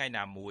ននៅថ្ងៃ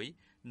ណាមួយ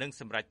និង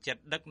សម្រេចចិត្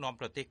តដឹកនាំ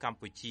ប្រទេសកម្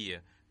ពុជា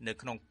នៅ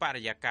ក្នុងប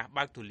រិយាកាស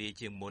បើកទូលាយ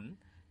ជាងមុន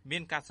មា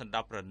នការសណ្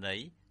ដោះប្រណី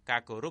កា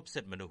រគោរព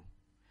សិទ្ធិមនុស្ស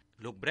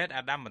លោក Brett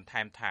Adam បន្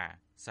ថែមថា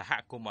សហ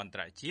គមន៍អន្ត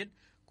រជាតិ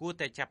គួរ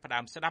តែចាប់ផ្ដើ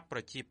មស្ដាប់ប្រ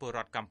ជាពលរ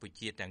ដ្ឋកម្ពុ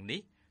ជាទាំងនេះ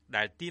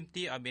ដែលទាម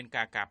ទារឲ្យមាន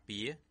ការការពា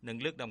រនិង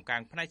លើកតម្កើ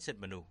ងផ្នែកសិទ្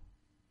ធិមនុស្ស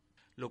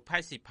លោកផៃ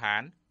ស៊ីផា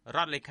នរ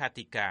ដ្ឋលេខា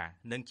ធិការ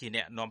និងជា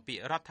អ្នកនាំពាក្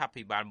យរដ្ឋា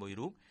ភិបាលមួយ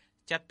រូប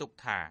ចាត់ទុក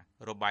ថា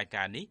របាយ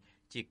ការណ៍នេះ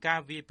ជាការ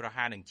វាយប្រ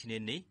ហារនឹងឈ្នា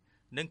នីស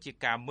និងជា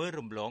ការមើល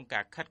រំលង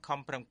ការខិតខំ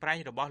ប្រឹងប្រែង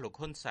របស់លោក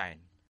ហ៊ុនសែន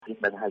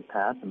បានហៅ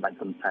ថាសម្ដេច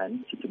ហ៊ុនសែន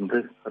ជាជំរឿ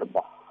សរប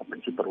ស់ប្រ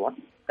ជាពលរដ្ឋ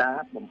ការ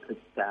បំភ្លេច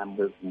ការ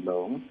មើលរំល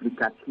ងឬ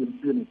ការឈាន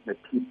ជឿននៃ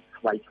ភាព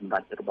ស្វ័យសម្រេ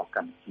ចរបស់ក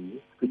ម្ពុជា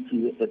គឺជា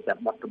អត្ត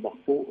បទរបស់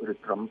ពួកឬ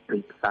ក្រុមព្រៃ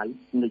ផ្សៃ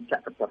នៃច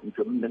ក្រពត្តិនិយ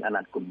មនិងអា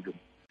ណានិគមនិយម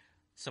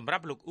សម្រា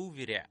ប់លោកអ៊ូ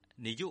វីរៈ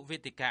នាយកវេ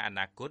ទិកាអ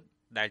នាគត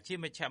ដែលជា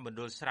មជ្ឈមណ្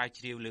ឌលស្រាវ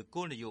ជ្រាវលើ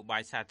គោលនយោបា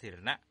យសាធារ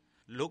ណៈ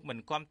លោកមិន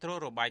គាំទ្រ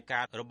របាយកា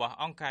រណ៍របស់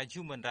អង្គការ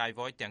Human Rights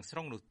Watch ទាំងស្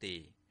រុងនោះទេ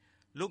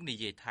លោកនិ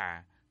យាយថា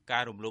កា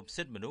ររំលោភ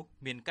សិទ្ធិមនុស្ស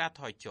មានការ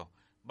ថយចុះ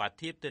បើ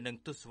ធៀបទៅនឹង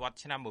ទសវត្ស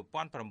រ៍ឆ្នាំ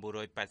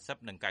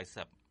1980និង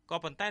90ក៏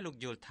ប៉ុន្តែលោក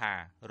យល់ថា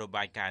រ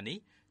បាយការណ៍នេះ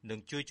នឹង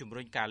ជួយជំ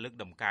រុញការលើក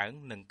តម្កើង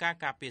និងការ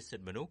ការពារសិ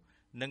ទ្ធិមនុស្ស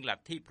និងល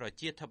ទ្ធិប្រ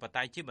ជាធិប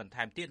តេយ្យជាបន្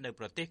ថែមទៀតនៅ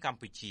ប្រទេសកម្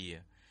ពុជា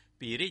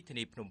ពីរាជធា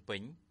នីភ្នំពេ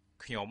ញ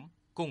ខ្ញុំ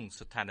គង់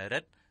សុថានរិ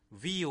ទ្ធ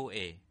VOA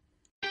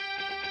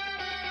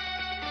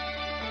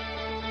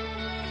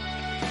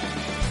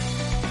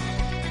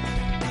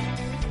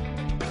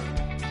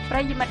ប្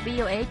រិយមិត្ត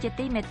VOA ជា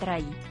ទីមេត្រី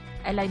ឥ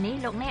ឡូវនេះ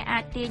លោកអ្នកអា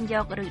ចទាញយ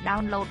កឬ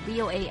download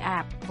VOA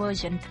app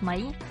version ថ្មី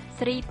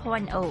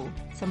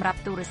 3.0 សម្រាប់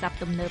ទូរស័ព្ទ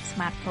ទំនើប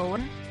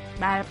smartphone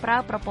ដែលប្រើ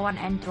ប្រព័ន្ធ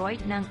Android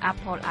និង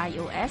Apple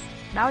iOS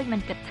ដោយមិ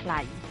នគិតថ្លៃ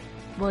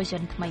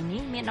version ថ្មី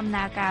នេះមានដំ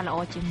ណើរការល្អ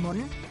ជាងមុន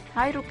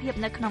ហើយរូបភាព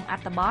នៅក្នុងអ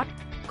ត្ថបទ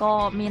ក៏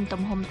មាន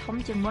ទំហំធំ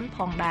ជាងមុនផ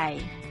ងដែរ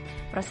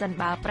ប្រសិន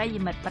បើប្រិយ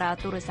មិត្តប្រើ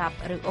ទូរស័ព្ទ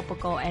ឬឧប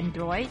ករណ៍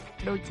Android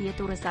ដូចជា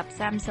ទូរស័ព្ទ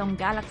Samsung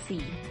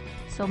Galaxy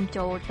សូម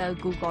ចូលទៅ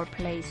Google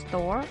Play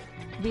Store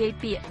វាយ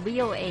ពាក្យ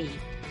VOA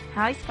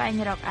ហើយស្វែង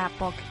រក App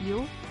ពណ៌ខៀវ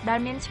ដែល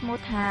មានឈ្មោះ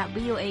ថា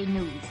VOA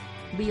News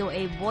VOA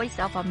Voice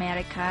of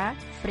America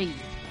Free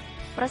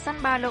ប្រសិន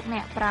បើលោកអ្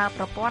នកប្រើ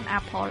ប្រព័ន្ធ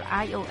Apple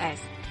iOS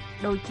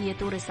ដូចជា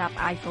ទូរស័ព្ទ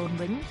iPhone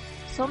វិញ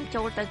សូម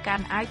ចូលទៅកា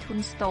ន់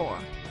iTunes Store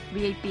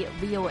វាយពាក្យ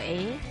VOA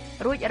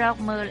រួចរក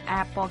មើល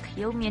App ពណ៌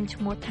ខៀវមាន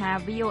ឈ្មោះថា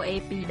VOA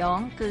 2 ដ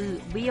ងគឺ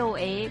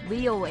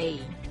VOA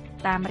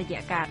តាមរយៈ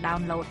ការ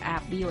download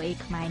App VOA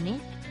ខ្មែរនេះ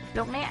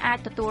លោកអ្នកអាច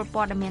ទទួល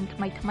ព័ត៌មានថ្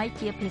មីៗ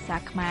ជាភាសា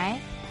ខ្មែរ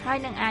ហើយ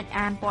នឹងអាច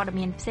អានព័ត៌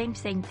មានផ្សេង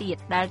ៗទៀត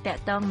ដែលទា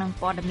ក់ទងនឹង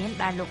ព័ត៌មាន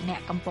ដែលលោកអ្នក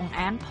កំពុង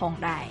អានផង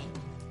ដែរ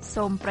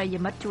សូមប្រិយ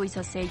មិត្តជួយស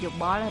រសេរយោ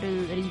បល់ឬ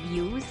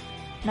reviews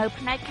នៅ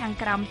ផ្នែកខាង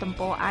ក្រោមទំ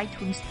ព័រ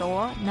iTunes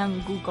Store និង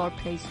Google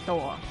Play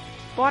Store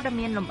ព័ត៌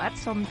មានលម្អិត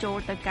សូមចូល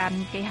ទៅកាន់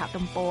គេហ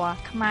ទំព័រ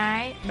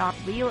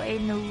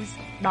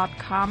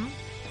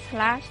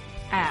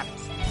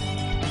khmer.voanews.com/apps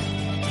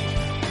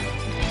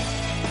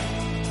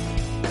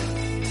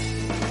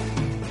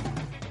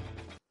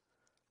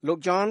លោក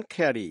John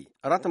Kerry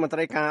រដ្ឋមន្ត្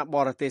រីការប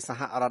រទេសស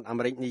ហរដ្ឋអា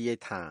មេរិកនិយាយ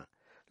ថា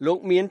លោក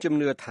មានជំ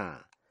នឿថា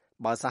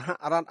បើសហ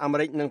រដ្ឋអាមេ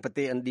រិកនិងប្រ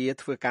ទេសឥណ្ឌា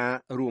ធ្វើការ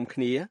រួមគ្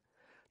នា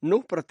នោះ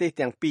ប្រទេស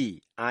ទាំងពីរ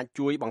អាច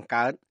ជួយបង្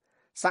កើត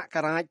សក្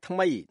ការៈថ្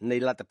មីនៃ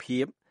លទ្ធភា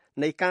ព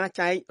នៃការ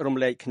ចែករំ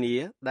លែកគ្នា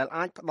ដែល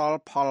អាចផ្ដល់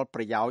ផលប្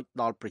រយោជន៍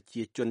ដល់ប្រ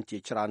ជាជនជា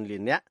ច្រើនលា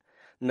ននាក់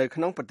នៅក្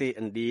នុងប្រទេស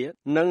ឥណ្ឌា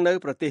និងនៅ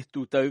ប្រទេស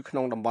ទូទៅក្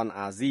នុងតំបន់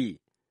អាស៊ី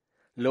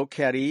លោក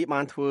Kerry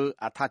បានធ្វើ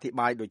អត្ថាធិប្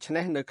បាយដូច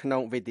នេះនៅក្នុ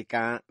ងវេទិ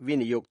កាវិ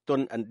និយោគទុន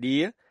ឥណ្ឌា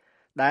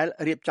ដែល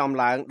រៀបចំ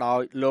ឡើងដោ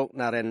យលោក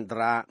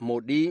Narendra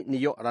Modi នា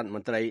យករដ្ឋម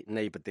ន្ត្រី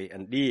នៃប្រទេសឥ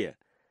ណ្ឌា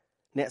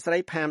អ្នកស្រី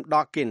Pam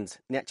Dawkins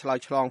អ្នកឆ្លើយ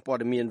ឆ្លងព័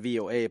ត៌មាន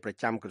VOA ប្រ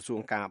ចាំក្រសួ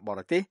ងការបរ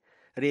ទេស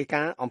រាយ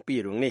ការណ៍អំពី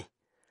រឿងនេះ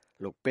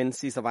លោកពេន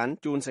ស៊ីសវណ្ណ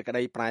ជួនសេចក្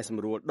តីប្រែស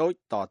ម្រួលដូច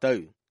តទៅ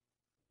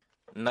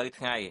នៅ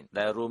ថ្ងៃ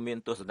ដែលរួមមាន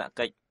ទស្សន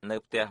កិច្ចនៅ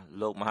ផ្ទះ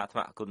លោកមហាថ្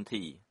មគុន្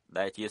ធី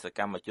ដែលជាសក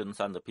ម្មជន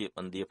សន្តិភាព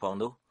ឥណ្ឌាផង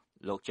នោះ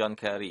លោក John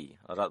Kerry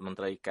រដ្ឋមន្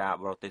ត្រីការ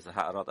បរទេសសហ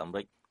រដ្ឋអាមេ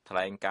រិកថ្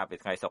លែងការពី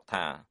ថ្ងៃសុក្រ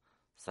ថា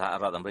សហ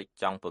រដ្ឋអាមេរិក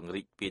ចង់ពង្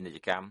រីកពាណិជ្ជ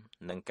កម្ម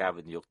និងការ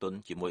វិនិយោគទុន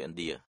ជាមួយឥណ្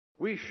ឌា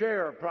We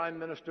share Prime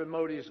Minister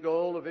Modi's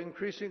goal of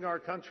increasing our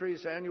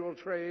country's annual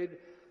trade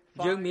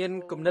យើងមាន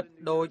គំនិត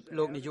ដូច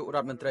លោកនាយករ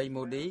ដ្ឋមន្ត្រី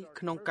Modi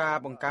ក្នុងការ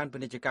បង្កើនពា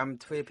ណិជ្ជកម្ម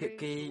ទ្វេភា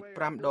គី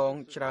5ដង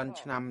ច្រើន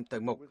ឆ្នាំទៅ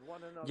មុខ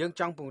យើង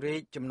ចង់ពង្រីក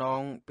ចំណ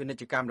ងពាណិ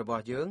ជ្ជកម្មរប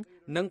ស់យើង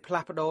និងផ្លា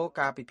ស់ប្ដូរ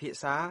ការពិភាក្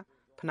សា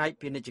ផ្នែក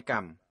ពាណិជ្ជក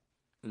ម្ម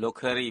លោក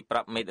Kerry ប្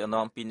រាប់មេដឹក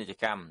នាំពាណិជ្ជ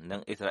កម្មនិ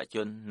ងអិសរាជជ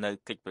ននៅ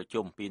កិច្ចប្រ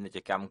ជុំពាណិជ្ជ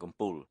កម្មកំ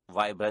ពូល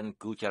Vibrant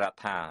Gujarat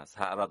ថាស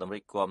ហរដ្ឋអាមេរិ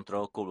កគាំទ្រ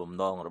គោលបំ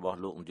ណងរបស់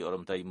លោកនាយករដ្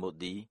ឋមន្ត្រី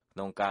Modi ក្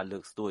នុងការលើ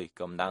កស្ទួយ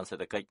កំណើនសេ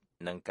ដ្ឋកិច្ច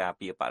និងការ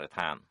ពារបរិស្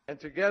ថាន And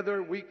together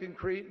we can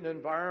create an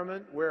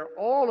environment where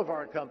all of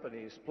our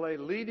companies play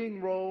leading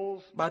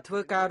roles បើធ្វើ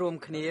ការរួម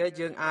គ្នា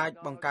យើងអាច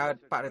បង្កើត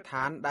បរិស្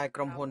ថានដែល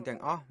ក្រុមហ៊ុនទាំង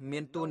អស់មា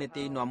នតួនា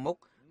ទីនាំមុខ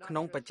ក្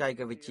នុងបច្ចេ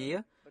កវិទ្យា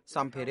ស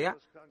ម្ភារៈ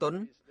ទុន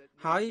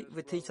ហើយ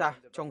វិធីសាស្ត្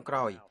រចុងក្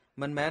រោយ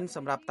មិនមែនស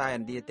ម្រាប់តែឥ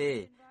ណ្ឌាទេ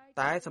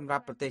តែសម្រា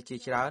ប់ប្រទេសជា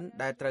ច្រើន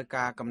ដែលត្រូវ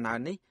ការកំណើន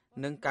នេះ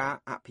និងការ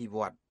អភិវ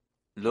ឌ្ឍ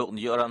លោក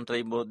នាយករដ្ឋមន្ត្រី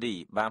Modi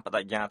បានប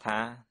ដិញ្ញាថា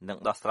នឹង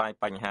ដោះស្រាយ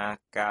បញ្ហា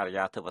ការិ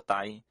យាធិប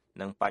តេយ្យ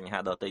និងបញ្ហា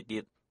ដទៃទៀ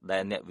តដែ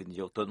លអ្នកវិនិ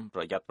យោគទុន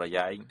ប្រយ័ត្នប្រ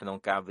យែងក្នុង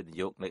ការវិនិ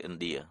យោគនៅឥណ្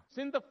ឌា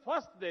Since the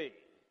first day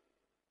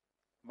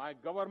my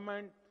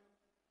government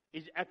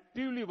is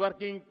actively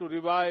working to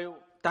revive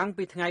តាំង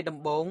ពីថ្ងៃដំ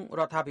បូង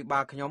រដ្ឋាភិបា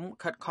លខ្ញុំ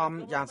ខិតខំ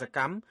យ៉ាងសក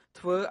ម្ម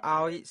ធ្វើ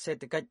ឲ្យសេ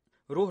ដ្ឋកិច្ច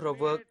រស់រ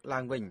វើកឡើ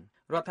ងវិញ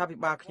រដ្ឋាភិ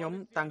បាលខ្ញុំ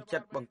តាំងចិ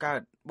ត្តបង្កើ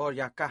តបរិ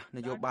យាកាសន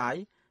យោបាយ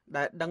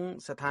ដែលដឹង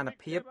ស្ថាន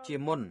ភាពជា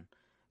មុន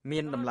មា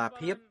នតម្លា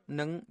ភាព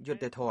និងយុ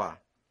ត្តិធម៌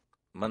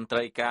មន្ត្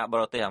រីការប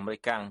រទេសអាមេរិ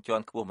កជា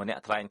ន់ខ្ពស់ម្នា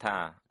ក់ថ្លែងថា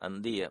ឥ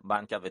ណ្ឌាបា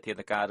នចាត់វិធាន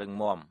ការរឹង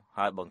មាំ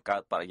ហើយបង្កើ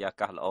តបរិយា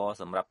កាសល្អ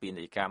សម្រាប់ពា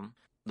ណិជ្ជកម្ម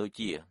ដូច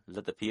ជាល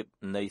ទ្ធភាព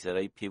នៃសេ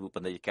រីភាព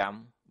ពាណិជ្ជកម្ម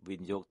វិ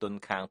និយោគទុន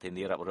ខាងធា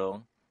នារ៉ាប់រង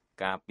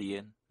ការពារ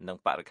និង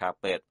បរិក្ខារ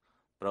ពេទ្យ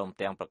ព្រម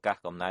ទាំងប្រកាស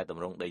កំណែត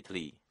ម្រង់ដីធ្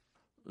លី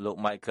លោក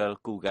Michael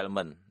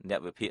Kugelman អ្នក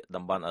វិភាគ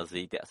តំបន់អា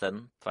ស៊ីពាក់សិន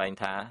ថ្លែង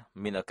ថា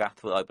មានឱកាស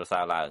ធ្វើឲ្យប្រសើ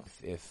រឡើង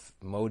If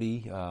Modi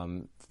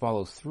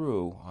follows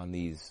through on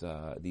these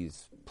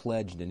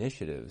pledged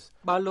initiatives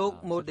បើលោក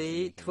Modi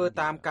ធ្វើ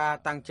តាមការ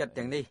តាំងចិត្ត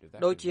ទាំងនេះ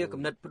ដូចជា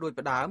គំនិតផ្ដួច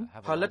ផ្ដើម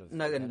ផលិត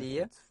នៅឥណ្ឌា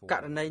ក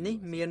រណីនេះ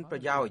មានប្រ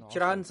យោជន៍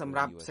ច្រើនសម្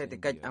រាប់សេដ្ឋ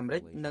កិច្ចអាមេរិ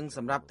កនិងស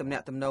ម្រាប់ទំនា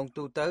ក់ទំនង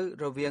ទូទៅ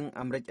រវាង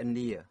អាមេរិកឥណ្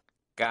ឌា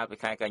កាលពី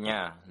ខែកញ្ញា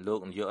លោក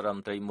នាយករដ្ឋម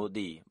ន្ត្រី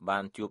Modi បា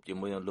នជួបជា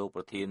មួយនឹងលោក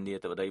ប្រធានា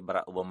ធិបតី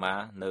Barack Obama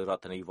នៅរដ្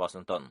ឋធានី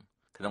Washington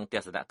ក្នុងទ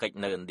ស្សនកិច្ច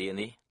នៅឥណ្ឌា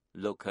នេះ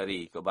លោក Kerry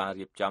ក៏បាន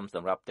រៀបចំស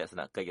ម្រាប់ទស្ស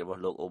នកិច្ចរប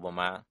ស់លោក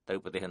Obama ទៅ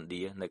ប្រទេសឥណ្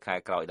ឌានៅខែ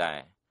ក្រោយដែរ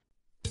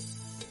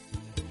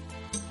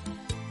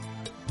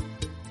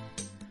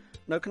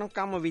នៅក្នុងក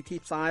ម្មវិធី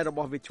ផ្សាយរប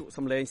ស់វិទ្យុ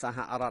សំឡេងសហ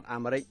រដ្ឋអា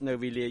មេរិកនៅ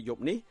វេលាយ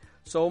ប់នេះ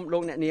សូមលោ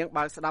កអ្នកនាង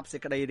បើកស្ដាប់សេច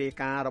ក្តីរាយ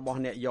ការណ៍របស់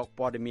អ្នកយក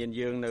ព័ត៌មាន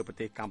យើងនៅប្រ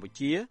ទេសកម្ពុ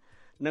ជា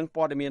និង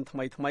ព័ត៌មានថ្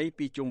មីៗ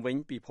ពីជុំវិញ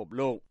ពិភព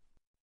លោក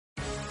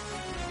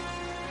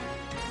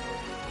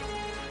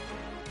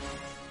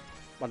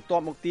បន្ទា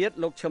ប់មកទៀត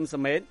លោកឈឹមស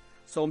មេត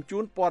សូមជូ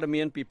នព័ត៌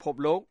មានពិភព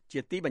លោកជា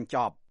ទីបញ្ច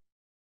ប់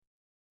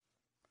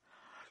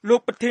លោក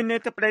ប្រធានា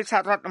ធិបតីសហ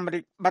រដ្ឋអាមេរិ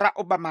កបារ៉ាក់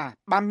អូបាម៉ា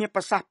បានមាន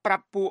ប្រសាសន៍ប្រា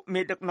ប់ពួក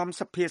មេដឹកនាំ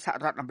សភាសហ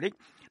រដ្ឋអាមេរិក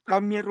ដោ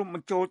យមានរួមប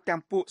ញ្ចូលទាំ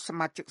ងពួកស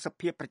មាជិកស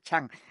ភាប្រ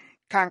ឆាំង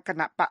ខាងគ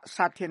ណៈបក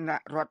សាធារណ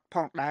រដ្ឋផ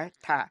ងដែរ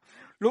ថា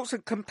លោកស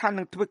ង្ឃឹមថា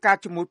នឹងធ្វើការ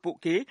ជាមួយពួក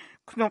គេ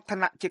ក្នុងឋា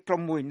នៈជាក្រុ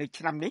មមួយនៅ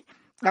ឆ្នាំនេះ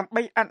ដើម្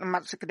បីអនុម័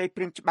តសេចក្តី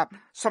ព្រាងច្បាប់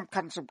សំ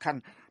ខាន់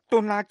ៗ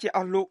ទោះណាជាអ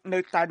ស់លោកនៅ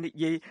តែនិ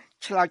យាយ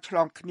ឆ្លើយឆ្ល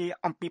ងគ្នា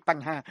អំពីប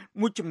ញ្ហា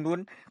មួយចំនួន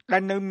ដែ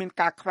លនៅមាន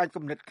ការខ្វែង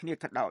គំនិតគ្នា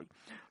ក៏ដោយ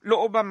លោក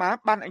អូបាម៉ា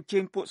បានអញ្ជើ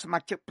ញពួកសមា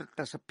ជិកប្រ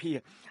តិសភា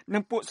និ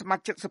ងពួកសមា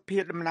ជិកសភា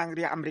តំណាង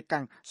រាស្ត្រអាមេរិក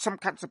សំ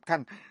ខា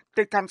ន់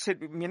ទៅកាន់សិទ្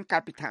ធិវិមានកា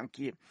លពីថ្ងៃអង្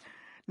គារ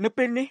នៅ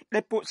ពេលនេះដែ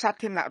លពួកសា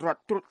ធារណរដ្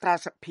ឋត្រួតត្រា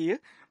សភា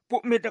ពួ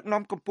កមេដឹក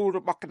នាំកម្ពុជារ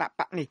បស់គណៈ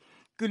បកនេះ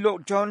គឺលោក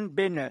John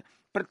Boehner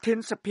ប្រធាន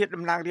សភា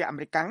តំណាងរាស្ត្រអា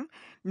មេរិក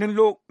និង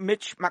លោក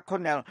Mitch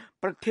McConnell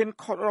ប្រធាន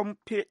ក្រុម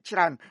ភាគច្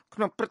រើនក្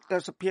នុងព្រឹទ្ធ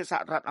សភាសហ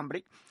រដ្ឋអាមេរិ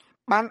ក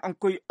បានអង្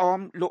គុយអម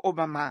លោកអូ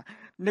បាម៉ា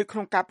នៅក្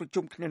នុងការប្រ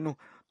ជុំគ្នានោះ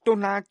ទោះ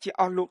ណាជា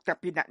អស់លោកតែ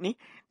ពីរនាក់នេះ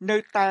នៅ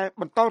តែ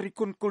បន្តរិះ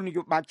គន់គោលន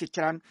យោបាយជា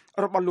ច្រើន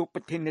របស់លោក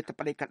ប្រធានាធិប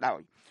តីក៏ដោយ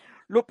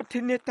លោកប្រធា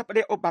នាធិប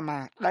តីអូបាម៉ា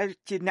ដែល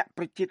ជាអ្នក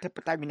ប្រជាធិប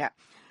តេយ្យម្នាក់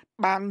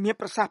បានមាន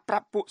ប្រសាសន៍ប្រា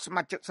ប់ពួកស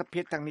មាជិកសភា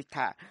ទាំងនេះ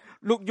ថា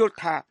លោកយល់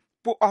ថា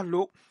ពួកអស់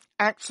លោក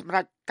អាចសម្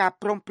រេចការ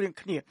ព្រមព្រៀង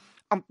គ្នា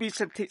អំពី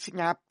សន្ធិសញ្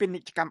ញាពាណិ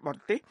ជ្ជកម្មបរ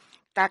ទេស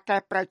ការកែ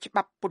ប្រែច្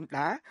បាប់ពន្ធ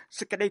ដារ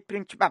សេចក្តីព្រា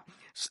ងច្បាប់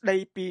ស្តី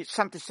ពីស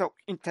ន្តិសុខ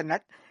អ៊ីនធឺណិ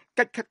ត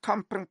កិច្ចខិតខំ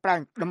ប្រឹងប្រែង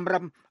តម្រឹ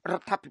មរ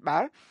ដ្ឋាភិបា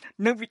ល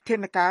និងវិធា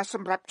នការស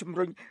ម្រាប់ជំ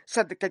រុញ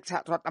សេដ្ឋកិច្ចសហ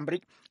រដ្ឋអាមេរិ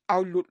កឲ្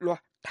យលូតលា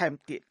ស់ថែម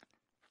ទៀត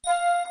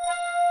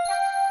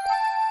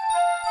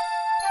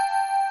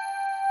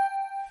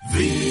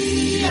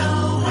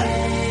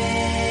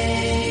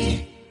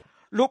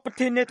លោកប្រ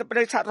ធានាធិប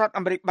តីសហរដ្ឋ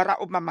អាមេរិកបារ៉ា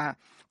ក់អូបាម៉ា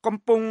កំ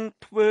ពុង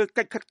ធ្វើ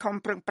កិច្ចខិតខំ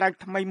ប្រឹងប្រែង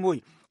ថ្មីមួយ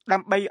ដើ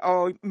ម្បីឲ្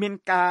យមាន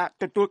ការ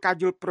ទទួលការ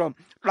យល់ព្រម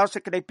ដល់សេ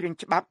ចក្តីព្រាង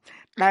ច្បាប់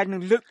ដែលនឹ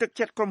ងលើកទឹក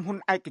ចិត្តក្រុមហ៊ុន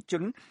ឯកជ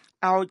ន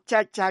ឲ្យចែ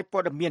កចាយព័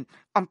ត៌មាន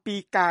អំពី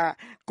ការ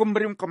គម្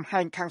រាមកំហែ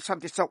ងខាងស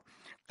ន្តិសុខ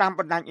តាមប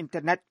ណ្ដាញអ៊ីន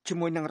ធឺណិតជា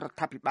មួយនឹងរដ្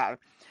ឋាភិបាល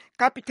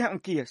កាលពីថ្ងៃអ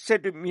ង្គារសេ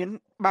ដ្ឋវិមាន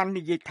បាន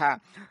និយាយថា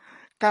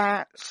ការ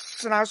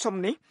ស្នើសុំ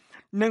នេះ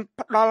នឹង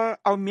ផ្ដល់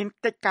ឲ្យមាន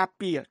កិច្ចការ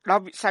ពារដ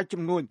ល់វិស័យ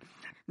ជំនួញ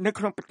នៅ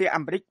ក្នុងប្រទេស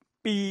អាមេរិក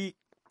ពី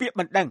ពាក្យ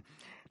បណ្ដឹង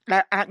ដែ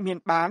លអាចមាន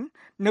បាន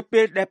នៅ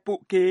ពេលដែលពួក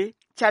គេ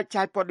ចែក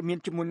ចាយព័ត៌មាន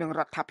ជាមួយនឹងរ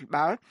ដ្ឋាភិ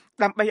បាល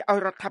ដើម្បីឲ្យ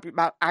រដ្ឋាភិ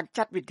បាលអាច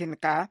ចាត់វិធាន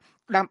ការ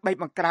ដើម្បី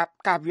បង្ក្រាប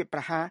ការវាយប្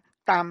រហារ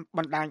តាមប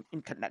ណ្ដាញអ៊ី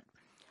នធឺណិត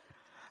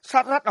ស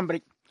ហរដ្ឋអាមេរិ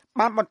ក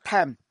បានបន្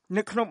ថែម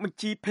នៅក្នុងបញ្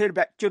ជីភេរវ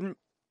ជន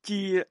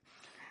ជា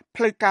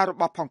ផ្លូវការរ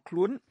បស់ផងខ្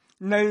លួន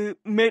នៅ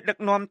មេដឹក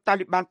នាំតា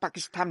លីបានប៉ា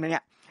គីស្ថានម្នា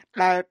ក់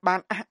ដែលបាន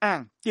អះអាង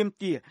ទាម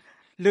ទារ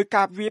លើ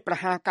ការវាយប្រ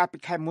ហារកាលពី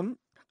ខែមុន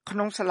ក្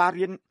នុងសាលា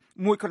រៀន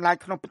មួយកន្លែង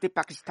ក្នុងប្រទេស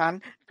ប៉ាគីស្ថាន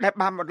ដែល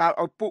បានបណ្ដាល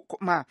ឲ្យពួកកុ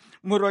មារ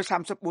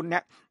134នា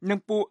ក់និង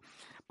ពួក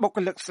បុគ្គ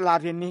លិកសាលា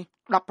រៀននេះ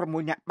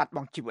16នាក់បាត់ប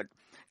ង់ជីវិត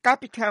កាល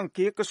ពីថ្ងៃអង្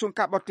គារក្រសួង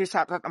ការបរទេសស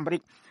ហរដ្ឋអាមេរិ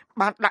ក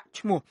បានដាក់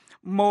ឈ្មោះ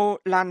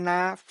Molana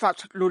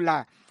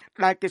Fazlullah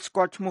ដែលគេស្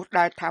គាល់ឈ្មោះ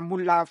ដែរថា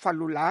Mullah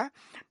Fazlullah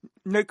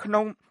នៅក្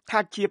នុងថា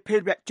ជាភេរ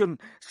វជន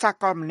សា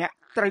កលម្នាក់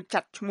ត្រូវចា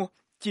ត់ឈ្មោះ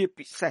ជា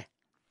ពិសេស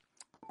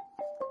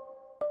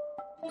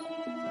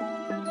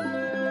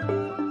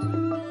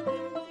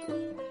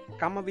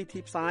កម្មវិធី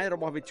ផ្សាយរ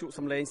បស់វិទ្យុ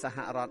សំឡេងសហ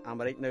រដ្ឋអា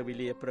មេរិកនៅវេ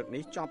លាព្រឹក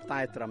នេះចប់តែ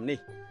ត្រឹមនេះ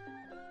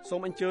សូម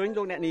អញ្ជើញ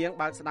លោកអ្នកនាង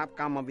បើកស្ដាប់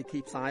កម្មវិធី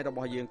ផ្សាយរប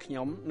ស់យើងខ្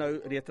ញុំនៅ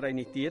រាត្រី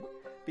នេះទៀត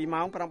ពី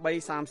ម៉ោង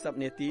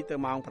 8:30 នាទីទៅ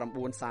ម៉ោង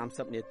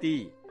 9:30 នាទី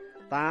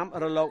តាម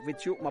រលកវិ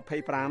ទ្យុ25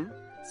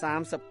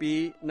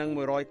 32 និង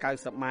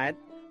 190 ម៉ែត្រ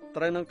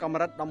ត្រូវនឹងកម្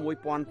រិត 11,565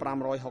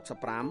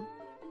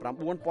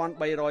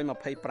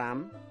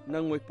 9,325 និ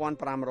ង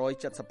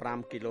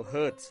 1,575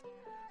 kHz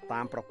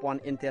តាមប្រព័ន្ធ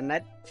អ៊ីនធឺណិ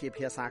តជា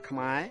ភាសាខ្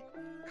មែរ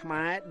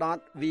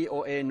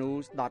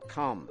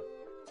khmer.voanews.com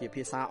ជា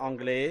ភាសាអង់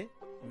គ្លេស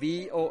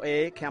VOA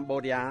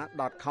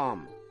Cambodia.com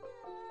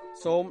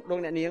សូមលោក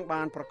អ្នកនាង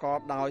បានប្រកប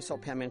ដោយសុ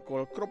ភមង្គ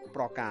លគ្រប់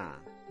ប្រការ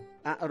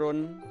អរុន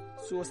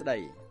សួស្តី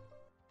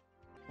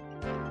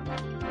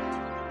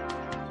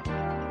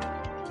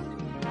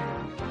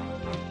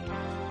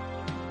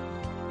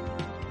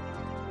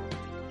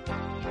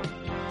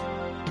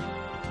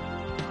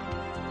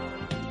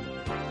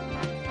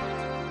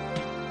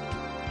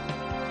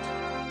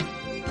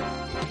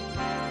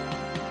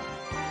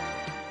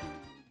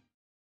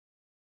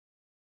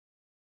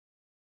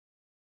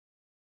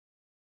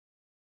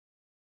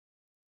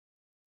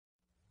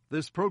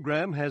This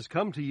program has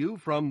come to you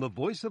from the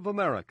Voice of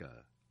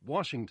America,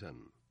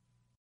 Washington.